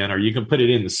put it in, or you can put it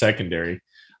in the secondary.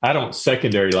 I don't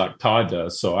secondary like Todd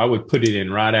does, so I would put it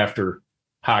in right after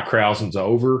high krausen's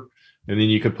over, and then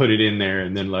you could put it in there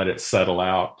and then let it settle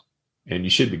out, and you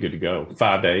should be good to go.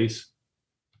 5 days.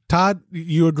 Todd,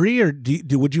 you agree, or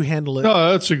would you handle it?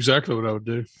 No, that's exactly what I would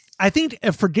do. I think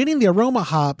for getting the aroma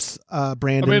hops,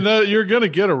 Brandon. I mean, you're going to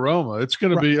get aroma. It's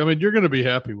going to be. I mean, you're going to be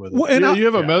happy with it. Well, you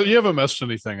haven't messed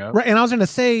anything up, right? And I was going to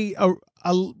say,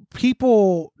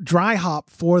 people dry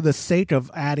hop for the sake of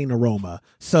adding aroma,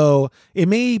 so it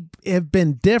may have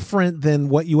been different than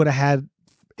what you would have had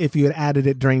if you had added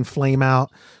it during flame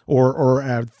out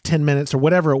or 10 minutes or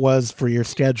whatever it was for your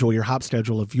schedule, your hop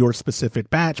schedule of your specific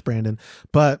batch, Brandon.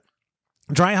 But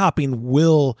dry hopping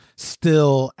will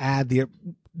still add the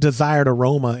desired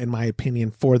aroma, in my opinion,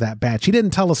 for that batch. He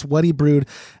didn't tell us what he brewed.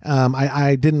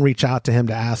 I didn't reach out to him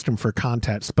to ask him for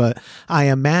context, but I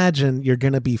imagine you're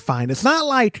going to be fine. It's not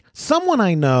like someone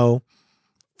I know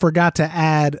forgot to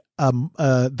add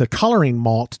the coloring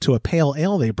malt to a pale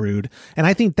ale they brewed, and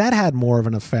I think that had more of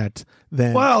an effect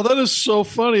than. Wow, that is so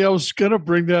funny. I was going to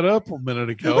bring that up a minute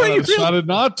ago. And I decided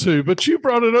not to, but you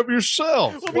brought it up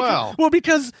yourself. Wow.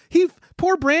 Because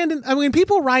poor Brandon. I mean,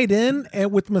 people write in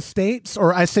with mistakes,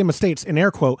 or I say mistakes in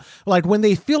air quote, like when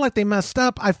they feel like they messed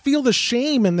up. I feel the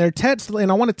shame in their text,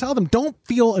 and I want to tell them, don't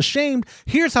feel ashamed.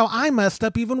 Here's how I messed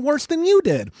up even worse than you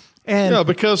did. And yeah,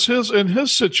 because in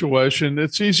his situation,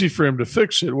 it's easy for him to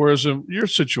fix it, whereas in your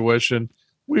situation,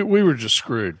 we were just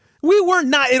screwed. We were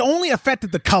not. It only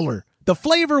affected the color. The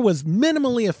flavor was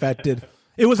minimally affected.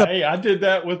 It was I did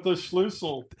that with the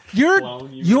Schlussel clone.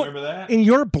 You remember that? And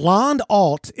your blonde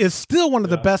alt is still one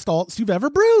of the best alts you've ever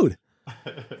brewed.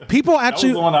 People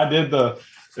actually. That was the one I did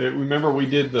remember we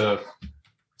did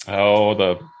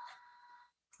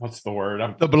what's the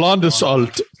word? The blondest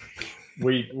alt.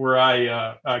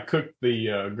 I cooked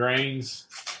the grains.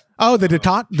 Oh, the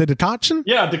decoction?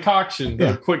 Yeah, decoction.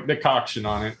 The quick decoction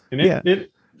on it. And it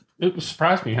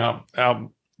surprised me how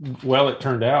well it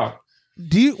turned out.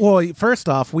 First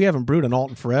off, we haven't brewed an alt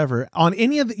in forever. On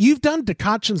any of you've done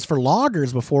decoctions for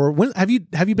lagers before. Have you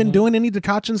been doing any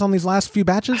decoctions on these last few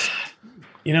batches?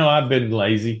 I've been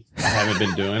lazy. I haven't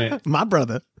been doing it. My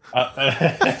brother.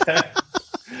 I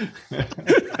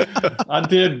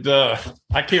did.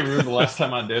 I can't remember the last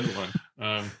time I did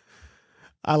one.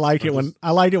 I like it when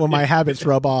my habits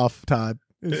rub off, Todd.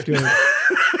 It's good.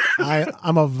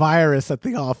 I'm a virus at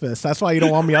the office. That's why you don't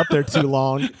want me up there too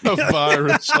long. A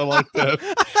virus. I like that.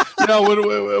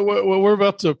 When we're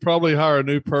about to probably hire a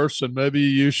new person, maybe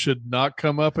you should not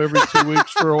come up every 2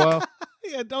 weeks for a while.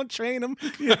 Yeah, don't train them.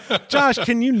 Yeah. Josh,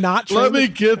 can you not train Let me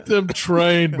get them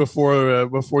trained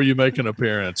before you make an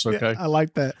appearance, okay? Yeah, I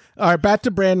like that. All right, back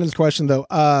to Brandon's question though.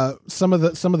 Some of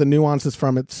the nuances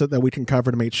from it so that we can cover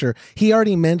to make sure. He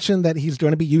already mentioned that he's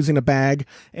going to be using a bag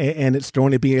and it's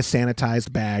going to be a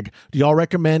sanitized bag. Do y'all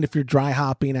recommend if you're dry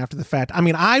hopping after the fact? I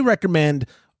mean, I recommend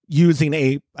using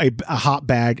a hop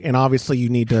bag, and obviously you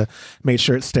need to make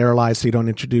sure it's sterilized so you don't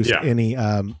introduce any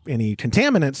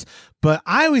contaminants. But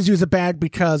I always use a bag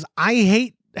because I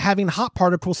hate having hop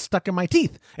particles stuck in my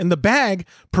teeth, and the bag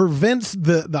prevents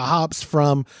the hops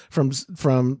from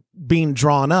being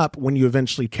drawn up when you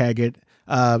eventually keg it.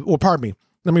 Pardon me.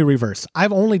 Let me reverse.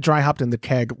 I've only dry hopped in the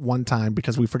keg one time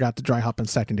because we forgot to dry hop in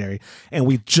secondary, and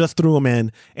we just threw them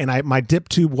in, and my dip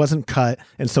tube wasn't cut,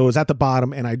 and so it was at the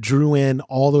bottom, and I drew in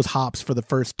all those hops for the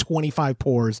first 25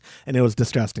 pours, and it was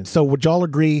disgusting. So would y'all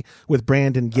agree with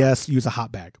Brandon? Yes, use a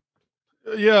hop bag.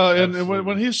 Yeah, and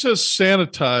when he says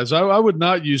sanitize, I would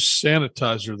not use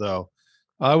sanitizer though.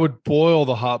 I would boil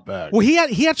the hop bag. Well, he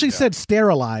actually said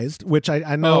sterilized, which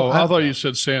I know. Oh, I thought you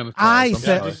said sanitize.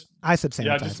 I said sanitize.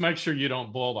 Yeah, just make sure you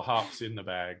don't boil the hops in the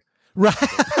bag. Right.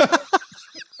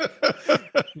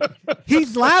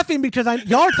 He's laughing because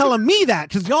y'all are telling me that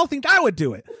because y'all think I would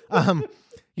do it.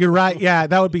 You're right. Yeah,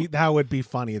 that would be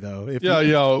funny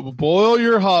though. Boil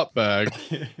your hop bag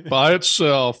by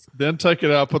itself, then take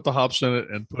it out, put the hops in it,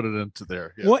 and put it into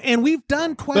there. Yeah. Well, and we've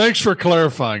done questions. Thanks for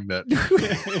clarifying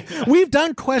that. We've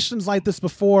done questions like this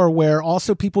before, where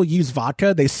also people use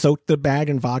vodka. They soak the bag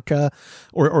in vodka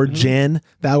or gin.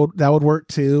 That would work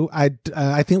too. I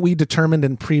think we determined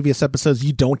in previous episodes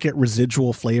you don't get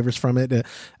residual flavors from it.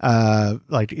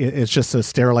 It's just a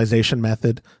sterilization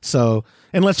method. So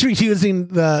unless you're using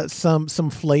some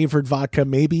flavored vodka,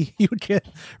 maybe you would get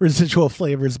residual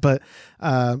flavors. But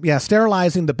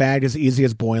sterilizing the bag is easy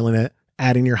as boiling it,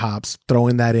 adding your hops,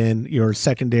 throwing that in your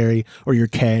secondary or your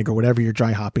keg or whatever you're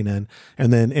dry hopping in,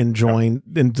 and then enjoying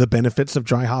the benefits of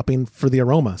dry hopping for the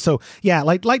aroma. So yeah,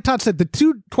 like Todd said, the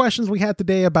two questions we had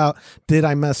today about did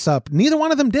I mess up? Neither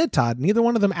one of them did, Todd. Neither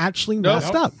one of them actually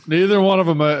messed up. Neither one of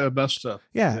them messed up.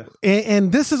 Yeah.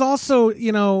 And this is also,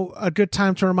 a good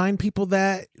time to remind people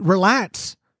that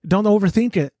relax, don't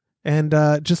overthink it, and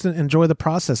just enjoy the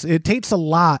process. It takes a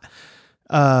lot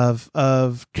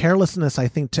of carelessness, I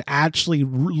think, to actually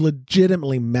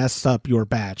legitimately mess up your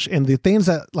batch. And the things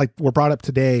that were brought up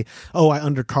today, I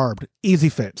undercarbed, easy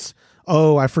fix.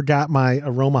 I forgot my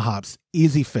aroma hops,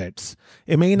 easy fix.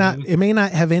 It may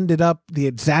not have ended up the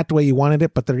exact way you wanted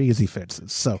it, but they're easy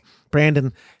fixes. So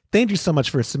Brandon, thank you so much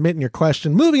for submitting your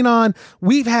question. Moving on,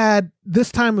 we've had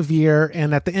this time of year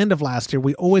and at the end of last year,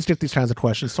 we always get these kinds of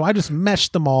questions. So I just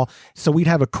meshed them all so we'd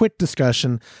have a quick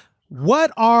discussion.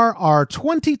 What are our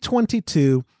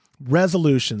 2022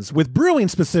 resolutions with brewing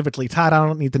specifically? Todd, I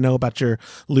don't need to know about your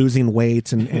losing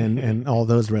weight and all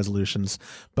those resolutions,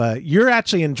 but you're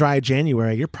actually in dry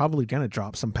January. You're probably going to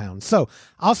drop some pounds. So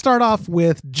I'll start off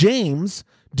with James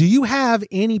do you have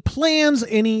any plans,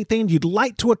 anything you'd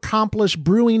like to accomplish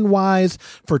brewing wise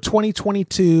for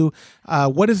 2022?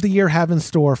 What does the year have in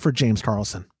store for James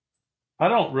Carlson? I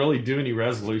don't really do any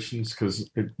resolutions because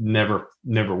it never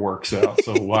works out.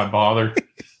 So why bother?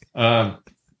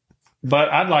 But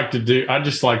I'd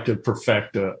just like to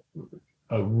perfect a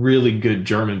really good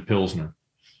German Pilsner.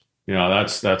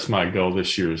 That's my goal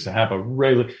this year, is to have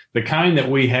the kind that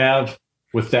we have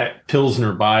with that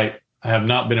Pilsner bite. I have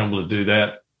not been able to do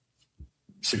that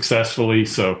successfully.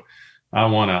 So I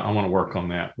want to work on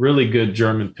that really good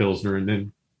German Pilsner. And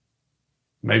then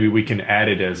maybe we can add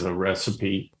it as a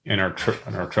recipe in our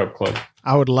Trub Club.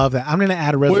 I would love that. I'm going to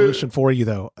add a resolution for you,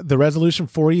 though. The resolution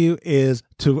for you is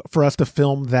for us to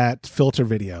film that filter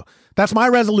video. That's my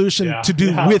resolution to do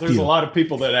with there's you. There's a lot of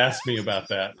people that ask me about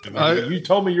that. You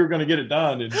told me you were going to get it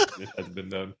done, and it hasn't been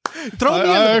done.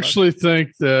 I actually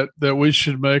think that we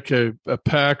should make a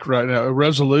pact right now, a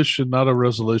resolution, not a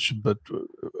resolution, but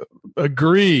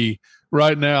agree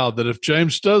right now that if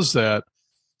James does that,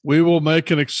 we will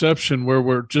make an exception where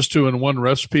we're just doing one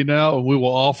recipe now, and we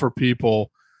will offer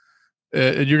people,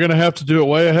 and you're going to have to do it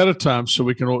way ahead of time so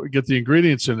we can get the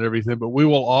ingredients and everything, but we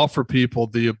will offer people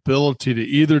the ability to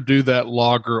either do that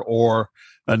lager or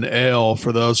an ale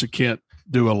for those that can't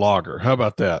do a lager. How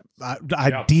about that?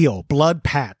 Ideal. Blood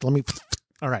pact. All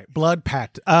right. Blood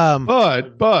pact.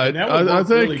 But I think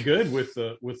really good with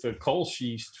the Kolsch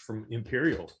yeast from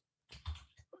Imperial.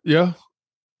 Yeah.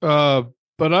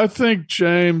 But I think,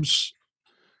 James,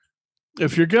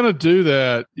 if you're going to do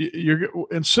that, you're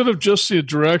instead of just the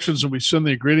directions and we send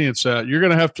the ingredients out, we're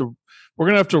going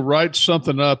to have to write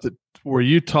something up where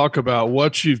you talk about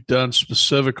what you've done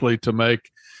specifically to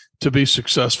be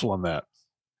successful in that.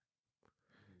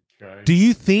 Okay. Do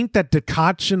you think that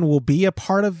decoction will be a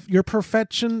part of your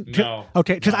perfection? No.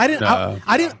 Okay, because I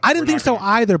didn't think so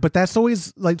either. But that's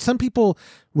always like some people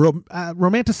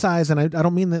romanticize, and I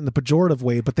don't mean that in the pejorative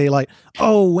way, but they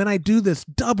when I do this,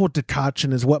 double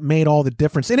decoction is what made all the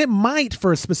difference, and it might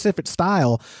for a specific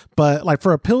style, but like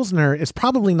for a Pilsner, it's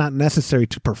probably not necessary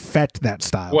to perfect that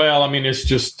style. Well, I mean, it's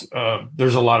just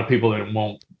there's a lot of people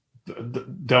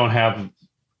that don't have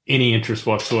any interest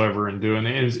whatsoever in doing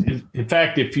it. In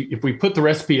fact, if we put the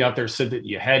recipe out there, said that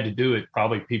you had to do it,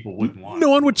 probably people wouldn't want it.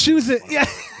 No one would choose it. Yeah.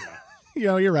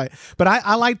 You're right. But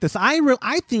I like this.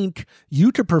 I think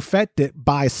you could perfect it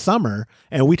by summer,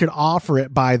 and we could offer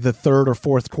it by the third or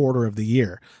fourth quarter of the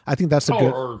year. I think that's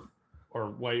or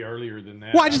way earlier than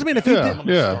that. Well, I just mean if he's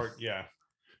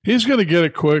going to get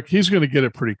it quick. He's going to get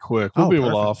it pretty quick. We'll be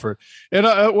able to offer it. And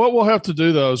what we'll have to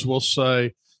do though is we'll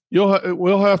say,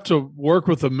 we'll have to work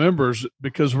with the members,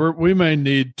 because we may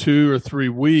need 2 or 3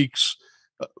 weeks.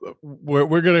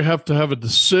 We're going to have a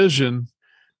decision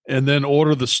and then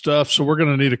order the stuff. So we're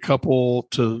going to need a couple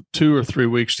to 2 or 3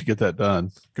 weeks to get that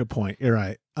done. Good point. You're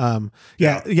right. I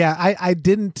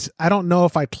don't know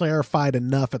if I clarified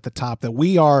enough at the top that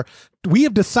we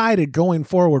have decided going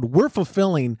forward, we're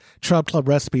fulfilling Trub Club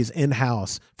recipes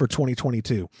in-house for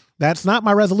 2022. That's not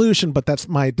my resolution, but that's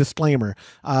my disclaimer.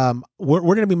 We're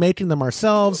going to be making them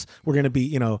ourselves. We're going to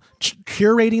be,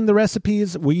 curating the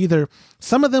recipes.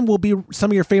 Some of them will be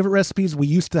some of your favorite recipes we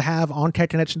used to have on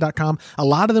catconnection.com. A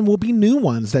lot of them will be new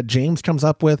ones that James comes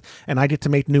up with, and I get to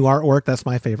make new artwork. That's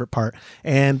my favorite part.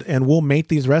 And we'll make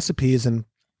these recipes and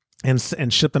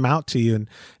ship them out to you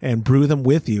and brew them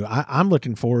with you. I'm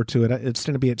looking forward to it. It's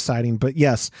going to be exciting. But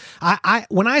yes,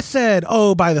 when I said,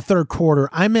 by the third quarter,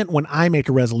 I meant when I make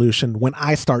a resolution, when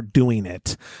I start doing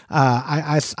it.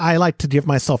 I like to give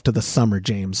myself to the summer,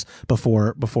 James,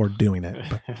 before doing it.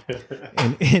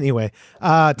 And anyway,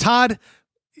 Todd,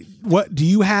 what do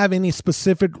you have any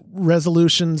specific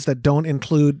resolutions that don't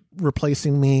include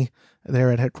replacing me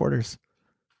there at headquarters?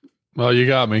 Well, you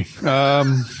got me.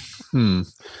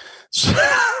 So,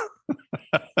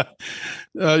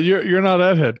 you're not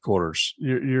at headquarters.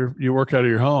 You work out of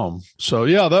your home. So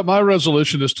yeah, my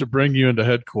resolution is to bring you into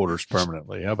headquarters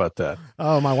permanently. How about that?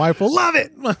 Oh, my wife will love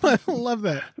it. Love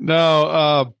that.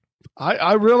 No,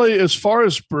 I really, as far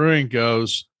as brewing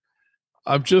goes,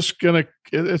 I'm just gonna.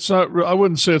 It's not. I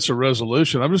wouldn't say it's a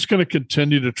resolution. I'm just going to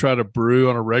continue to try to brew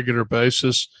on a regular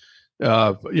basis.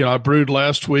 I brewed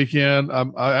last weekend.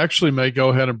 I actually may go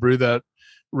ahead and brew that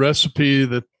recipe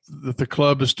that the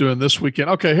club is doing this weekend.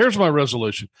 Okay, here's my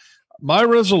resolution. My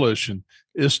resolution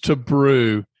is to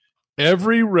brew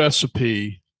every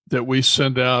recipe that we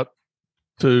send out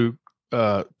to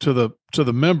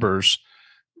the members.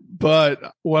 But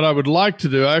what I would like to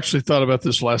do, I actually thought about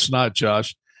this last night,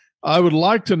 Josh. I would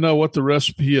like to know what the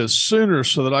recipe is sooner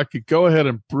so that I could go ahead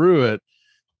and brew it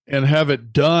and have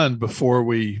it done before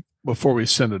we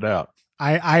send it out.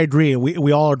 I agree.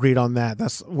 We all agreed on that.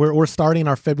 We're starting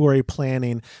our February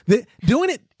planning.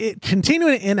 Doing it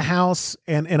continuing it in house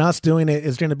and us doing it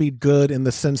is going to be good in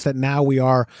the sense that now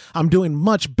I'm doing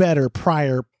much better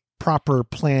proper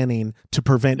planning to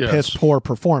prevent piss poor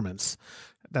performance.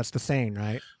 That's the saying,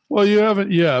 right? Well, you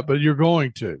haven't yet, but you're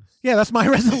going to. Yeah, that's my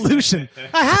resolution.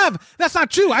 I have. That's not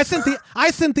true. I sent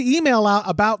the email out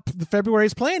about the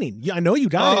February's planning. Yeah, I know you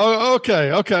got it.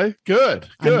 Okay. Good.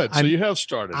 So you have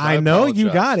started. I know you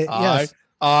got it. Yes.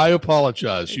 I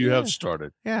apologize. You have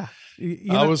started. Yeah.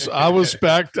 I was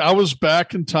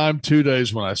back in time 2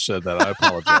 days when I said that. I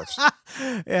apologize.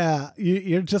 Yeah,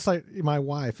 you're just like my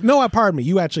wife. No, pardon me.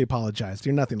 You actually apologized.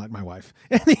 You're nothing like my wife.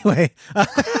 Anyway.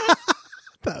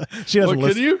 She doesn't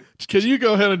listen. Can you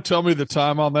go ahead and tell me the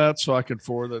time on that so I can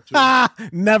forward that to you?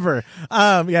 Never.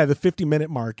 The 50-minute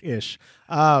mark ish.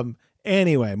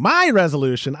 Anyway, my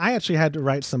resolution, I actually had to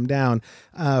write some down.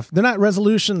 They're not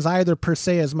resolutions either per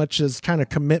se as much as kind of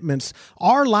commitments.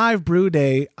 Our live brew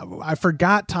day, I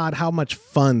forgot, Todd, how much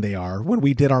fun they are when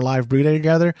we did our live brew day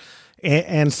together.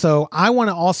 And so I want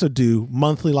to also do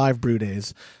monthly live brew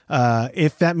days.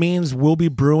 If that means we'll be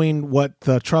brewing what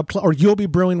the Trub Club, or you'll be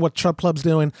brewing what Trub Club's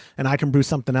doing, and I can brew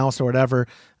something else or whatever.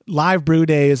 Live brew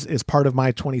days is part of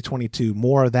my 2022.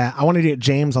 More of that. I want to get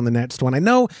James on the next one. I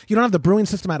know you don't have the brewing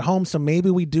system at home, so maybe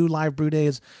we do live brew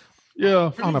days.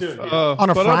 Yeah, on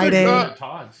a Friday.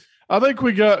 I think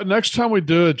we got next time we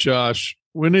do it, Josh.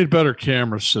 We need a better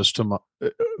camera system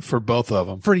for both of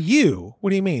them. For you? What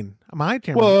do you mean? My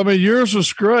camera? Well, I mean, yours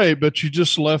was great, but you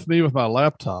just left me with my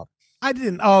laptop. I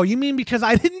didn't. Oh, you mean because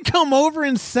I didn't come over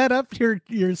and set up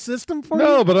your system for you?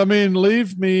 No, but I mean,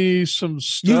 leave me some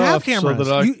stuff. You have cameras. So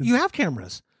that you have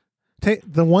cameras. Take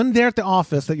the one there at the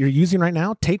office that you're using right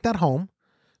now. Take that home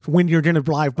when you're going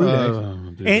to live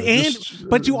brew day.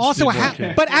 But you also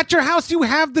have. But at your house, you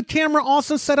have the camera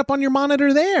also set up on your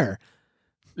monitor there.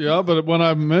 Yeah, but when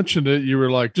I mentioned it, you were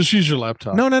like, just use your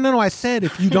laptop. No. I said,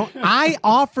 if you don't, I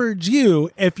offered you,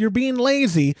 if you're being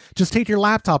lazy, just take your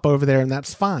laptop over there and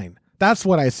that's fine. That's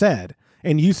what I said.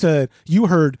 And you said, you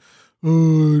heard,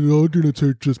 I'm going to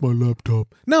take just my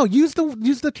laptop. No, use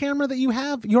the camera that you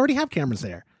have. You already have cameras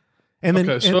there. And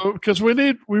then, so because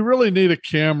we really need a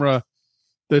camera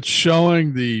that's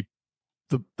showing the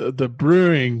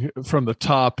brewing from the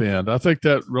top end. I think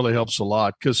that really helps a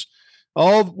lot because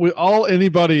all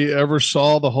anybody ever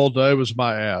saw the whole day was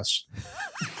my ass.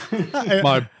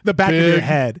 The back of your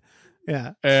head.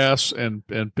 Yeah. Ass and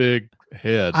big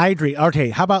head. I agree. Okay.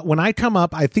 How about when I come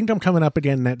up, I think I'm coming up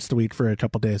again next week for a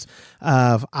couple days.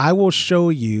 I will show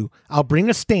you, I'll bring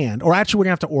a stand, or actually we're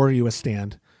gonna have to order you a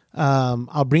stand.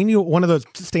 I'll bring you one of those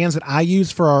stands that I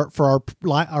use for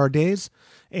our days.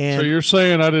 And so you're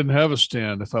saying I didn't have a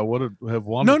stand if I would have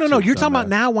wanted. No. You're talking about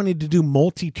now wanting to do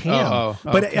multi-cam.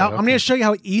 But I'm going to show you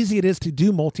how easy it is to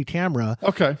do multi-camera.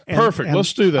 Okay, perfect.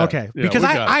 Let's do that. Okay, yeah, because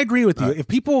I agree with you. If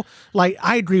people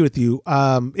I agree with you.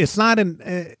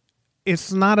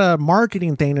 It's not a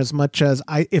marketing thing as much as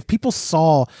if people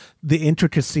saw the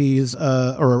intricacies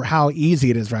or how easy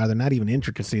it is, rather, not even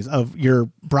intricacies of your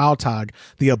Brautag,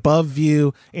 the above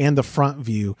view and the front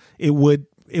view, it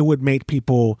would make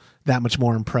people that much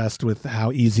more impressed with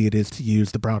how easy it is to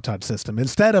use the Brautag system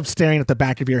instead of staring at the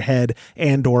back of your head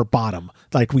and or bottom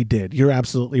like we did. You're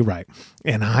absolutely right.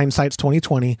 And hindsight's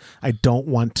 2020. I don't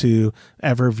want to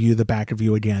ever view the back of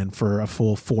you again for a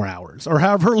full 4 hours or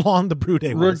however long the brew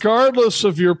day was. Regardless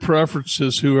of your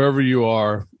preferences, whoever you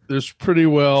are, it's pretty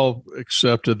well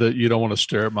accepted that you don't want to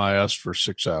stare at my ass for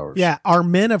 6 hours. Yeah, our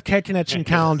Men of Kekenetchin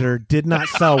calendar did not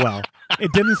sell well.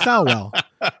 It didn't sell well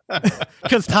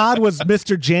because Todd was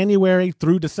Mr. January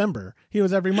through December. He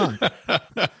was every month.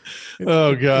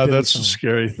 Oh God, that's a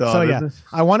scary thought. So yeah,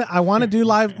 I want to do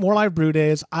more live brew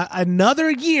days. Another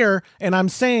year, and I'm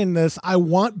saying this. I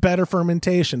want better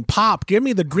fermentation. Pop, give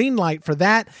me the green light for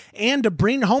that, and to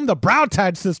bring home the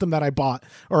Brautag system that I bought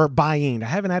or buying. I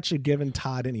haven't actually given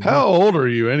Todd any. How old are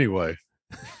you anyway?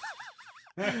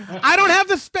 I don't have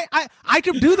the space. I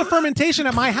could do the fermentation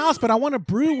at my house, but I want to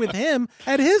brew with him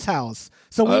at his house.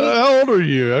 So how old are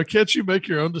you? Can't you make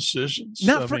your own decisions?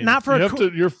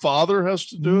 Your father has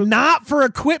to do it. Not for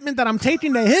equipment that I'm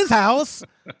taking to his house.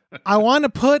 I want to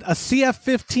put a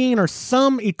CF15 or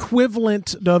some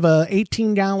equivalent of a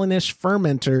 18-gallon-ish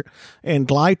fermenter and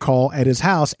glycol at his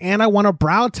house, and I want a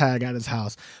Brautag at his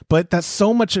house. But that's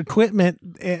so much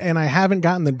equipment, and I haven't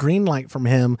gotten the green light from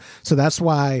him, so that's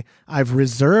why I've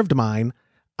reserved mine.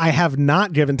 I have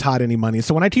not given Todd any money.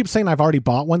 So when I keep saying I've already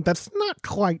bought one, that's not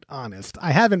quite honest.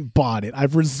 I haven't bought it.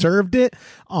 I've reserved it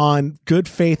on good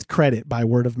faith credit by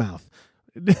word of mouth.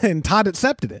 and Todd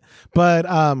accepted it. But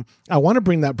I want to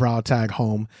bring that brow tag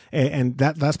home, and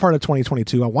that's part of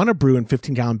 2022. I want to brew in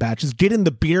 15-gallon batches, get in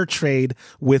the beer trade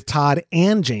with Todd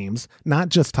and James, not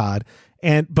just Todd,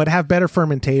 but have better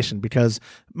fermentation, because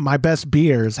my best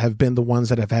beers have been the ones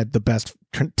that have had the best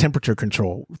temperature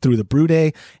control through the brew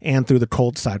day and through the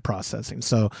cold side processing.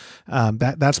 So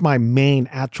that's my main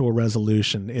actual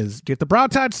resolution, is get the brow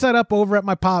tag set up over at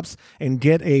my Pop's and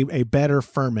get a better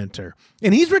fermenter.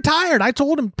 And he's retired. I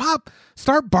told him, Pop,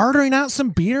 start bartering out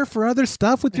some beer for other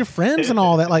stuff with your friends and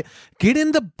all that. Like, get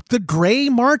in the gray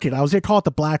market. I was going to call it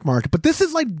the black market, but this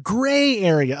is like gray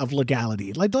area of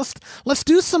legality. Like, let's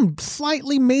do some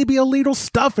slightly, maybe illegal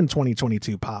stuff in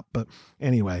 2022, Pop. But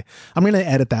anyway, I'm going to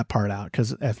edit that part out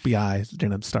because FBI is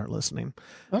going to start listening.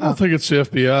 I don't think it's the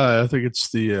FBI. I think it's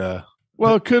it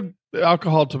could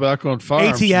alcohol, tobacco, and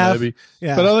firearms, ATF, maybe.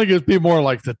 Yeah. But I think it'd be more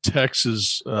like the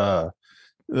Texas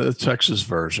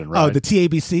version, right? Oh, the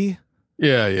TABC?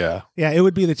 Yeah. It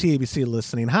would be the TABC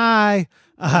listening. Hi.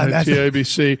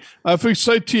 TABC. If we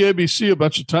say TABC a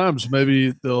bunch of times,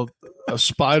 maybe a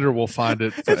spider will find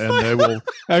it they will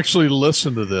actually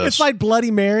listen to this. It's like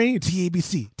Bloody Mary,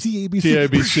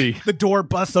 TABC. The door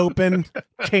busts open,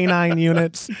 canine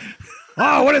units.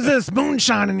 Oh, what is this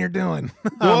moonshining you're doing?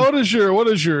 What is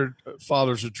your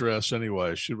father's address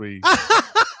anyway? Should we?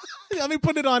 Let me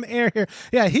put it on air here.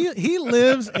 Yeah, he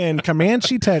lives in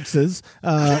Comanche, Texas,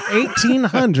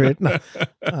 1800. No,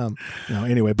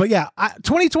 anyway, but yeah,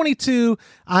 2022.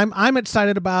 I'm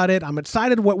excited about it. I'm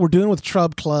excited what we're doing with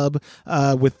Trub Club,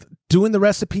 with doing the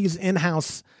recipes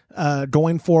in-house,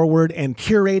 going forward and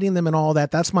curating them and all that.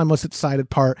 That's my most excited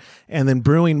part. And then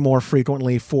brewing more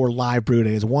frequently for live brew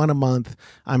days, one a month.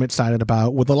 I'm excited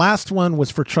about. Well, the last one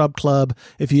was for Trub Club.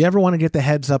 If you ever want to get the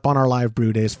heads up on our live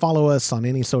brew days, follow us on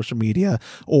any social media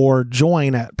or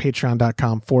join at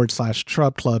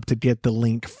patreon.com/Trub Club to get the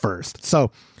link first.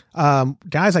 So,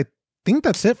 guys, I think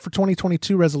that's it for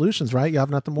 2022 resolutions, right? You have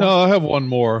nothing more? No, I have one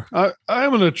more. I am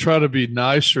going to try to be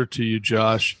nicer to you,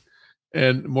 Josh,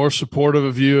 and more supportive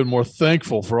of you and more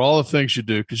thankful for all the things you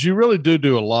do, because you really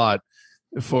do a lot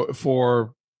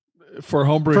for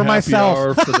Homebrew Happy myself.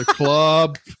 Hour, for the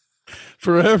club,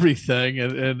 for everything.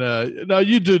 And no,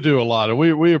 you do a lot, and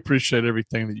we appreciate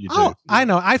everything that you do. Oh, I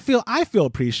know. I feel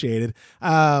appreciated.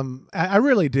 I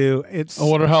really do. I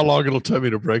wonder how long it'll take me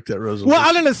to break that resolution. Well,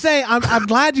 I'm going to say, I'm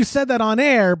glad you said that on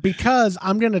air, because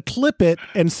I'm going to clip it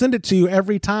and send it to you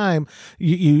every time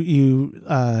you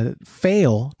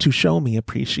fail to show me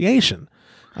appreciation.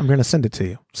 I'm going to send it to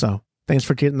you. So thanks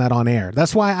for getting that on air.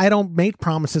 That's why I don't make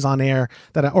promises on air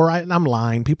I'm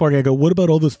lying. People are going to go, what about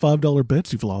all those $5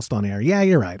 bets you've lost on air? Yeah,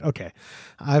 you're right. Okay.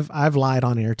 I've lied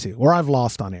on air too, or I've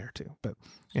lost on air too. But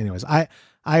anyways,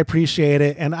 I appreciate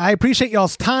it. And I appreciate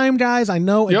y'all's time, guys. I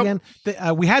know, again,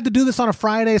 we had to do this on a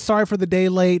Friday. Sorry for the day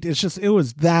late. It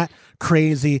was that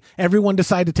crazy. Everyone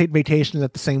decided to take vacations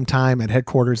at the same time at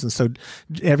headquarters. And so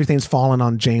everything's fallen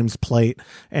on James' plate,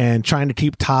 and trying to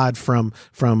keep Todd from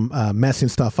messing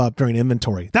stuff up during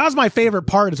inventory. That was my favorite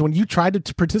part, is when you tried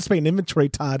to participate in inventory,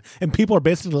 Todd, and people are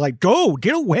basically like, go,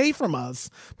 get away from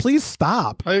us. Please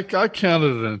stop. I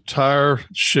counted an entire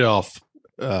shelf.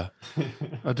 I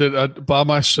did by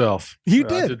myself. You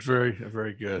did. I did very,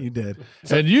 very good. You did.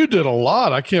 And you did a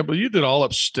lot. I can't believe you did all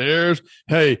upstairs.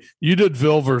 Hey, you did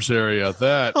Vilver's area.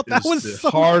 That was the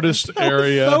hardest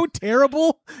area. Was so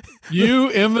terrible.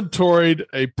 You inventoried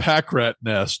a pack rat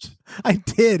nest. I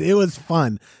did. It was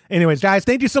fun. Anyways, guys,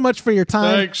 thank you so much for your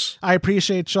time. Thanks. I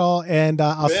appreciate y'all, and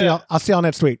I'll see y'all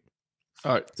next week.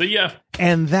 All right. See ya.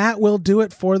 And that will do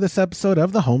it for this episode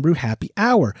of the Homebrew Happy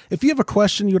Hour. If you have a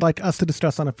question you'd like us to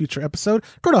discuss on a future episode,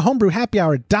 go to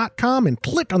homebrewhappyhour.com and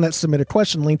click on that submit a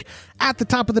question link at the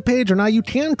top of the page. Or now you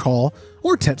can call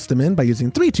or text them in by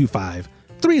using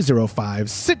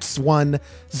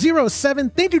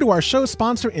 325-305-6107. Thank you to our show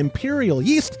sponsor, Imperial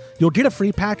Yeast. You'll get a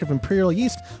free pack of Imperial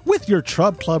Yeast with your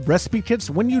Trub Club recipe kits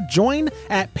when you join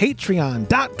at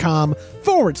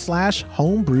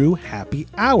patreon.com/Homebrew Happy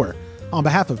Hour. On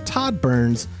behalf of Todd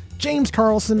Burns, James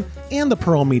Carlson, and the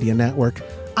Pearl Media Network,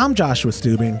 I'm Joshua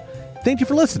Stubing. Thank you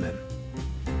for listening.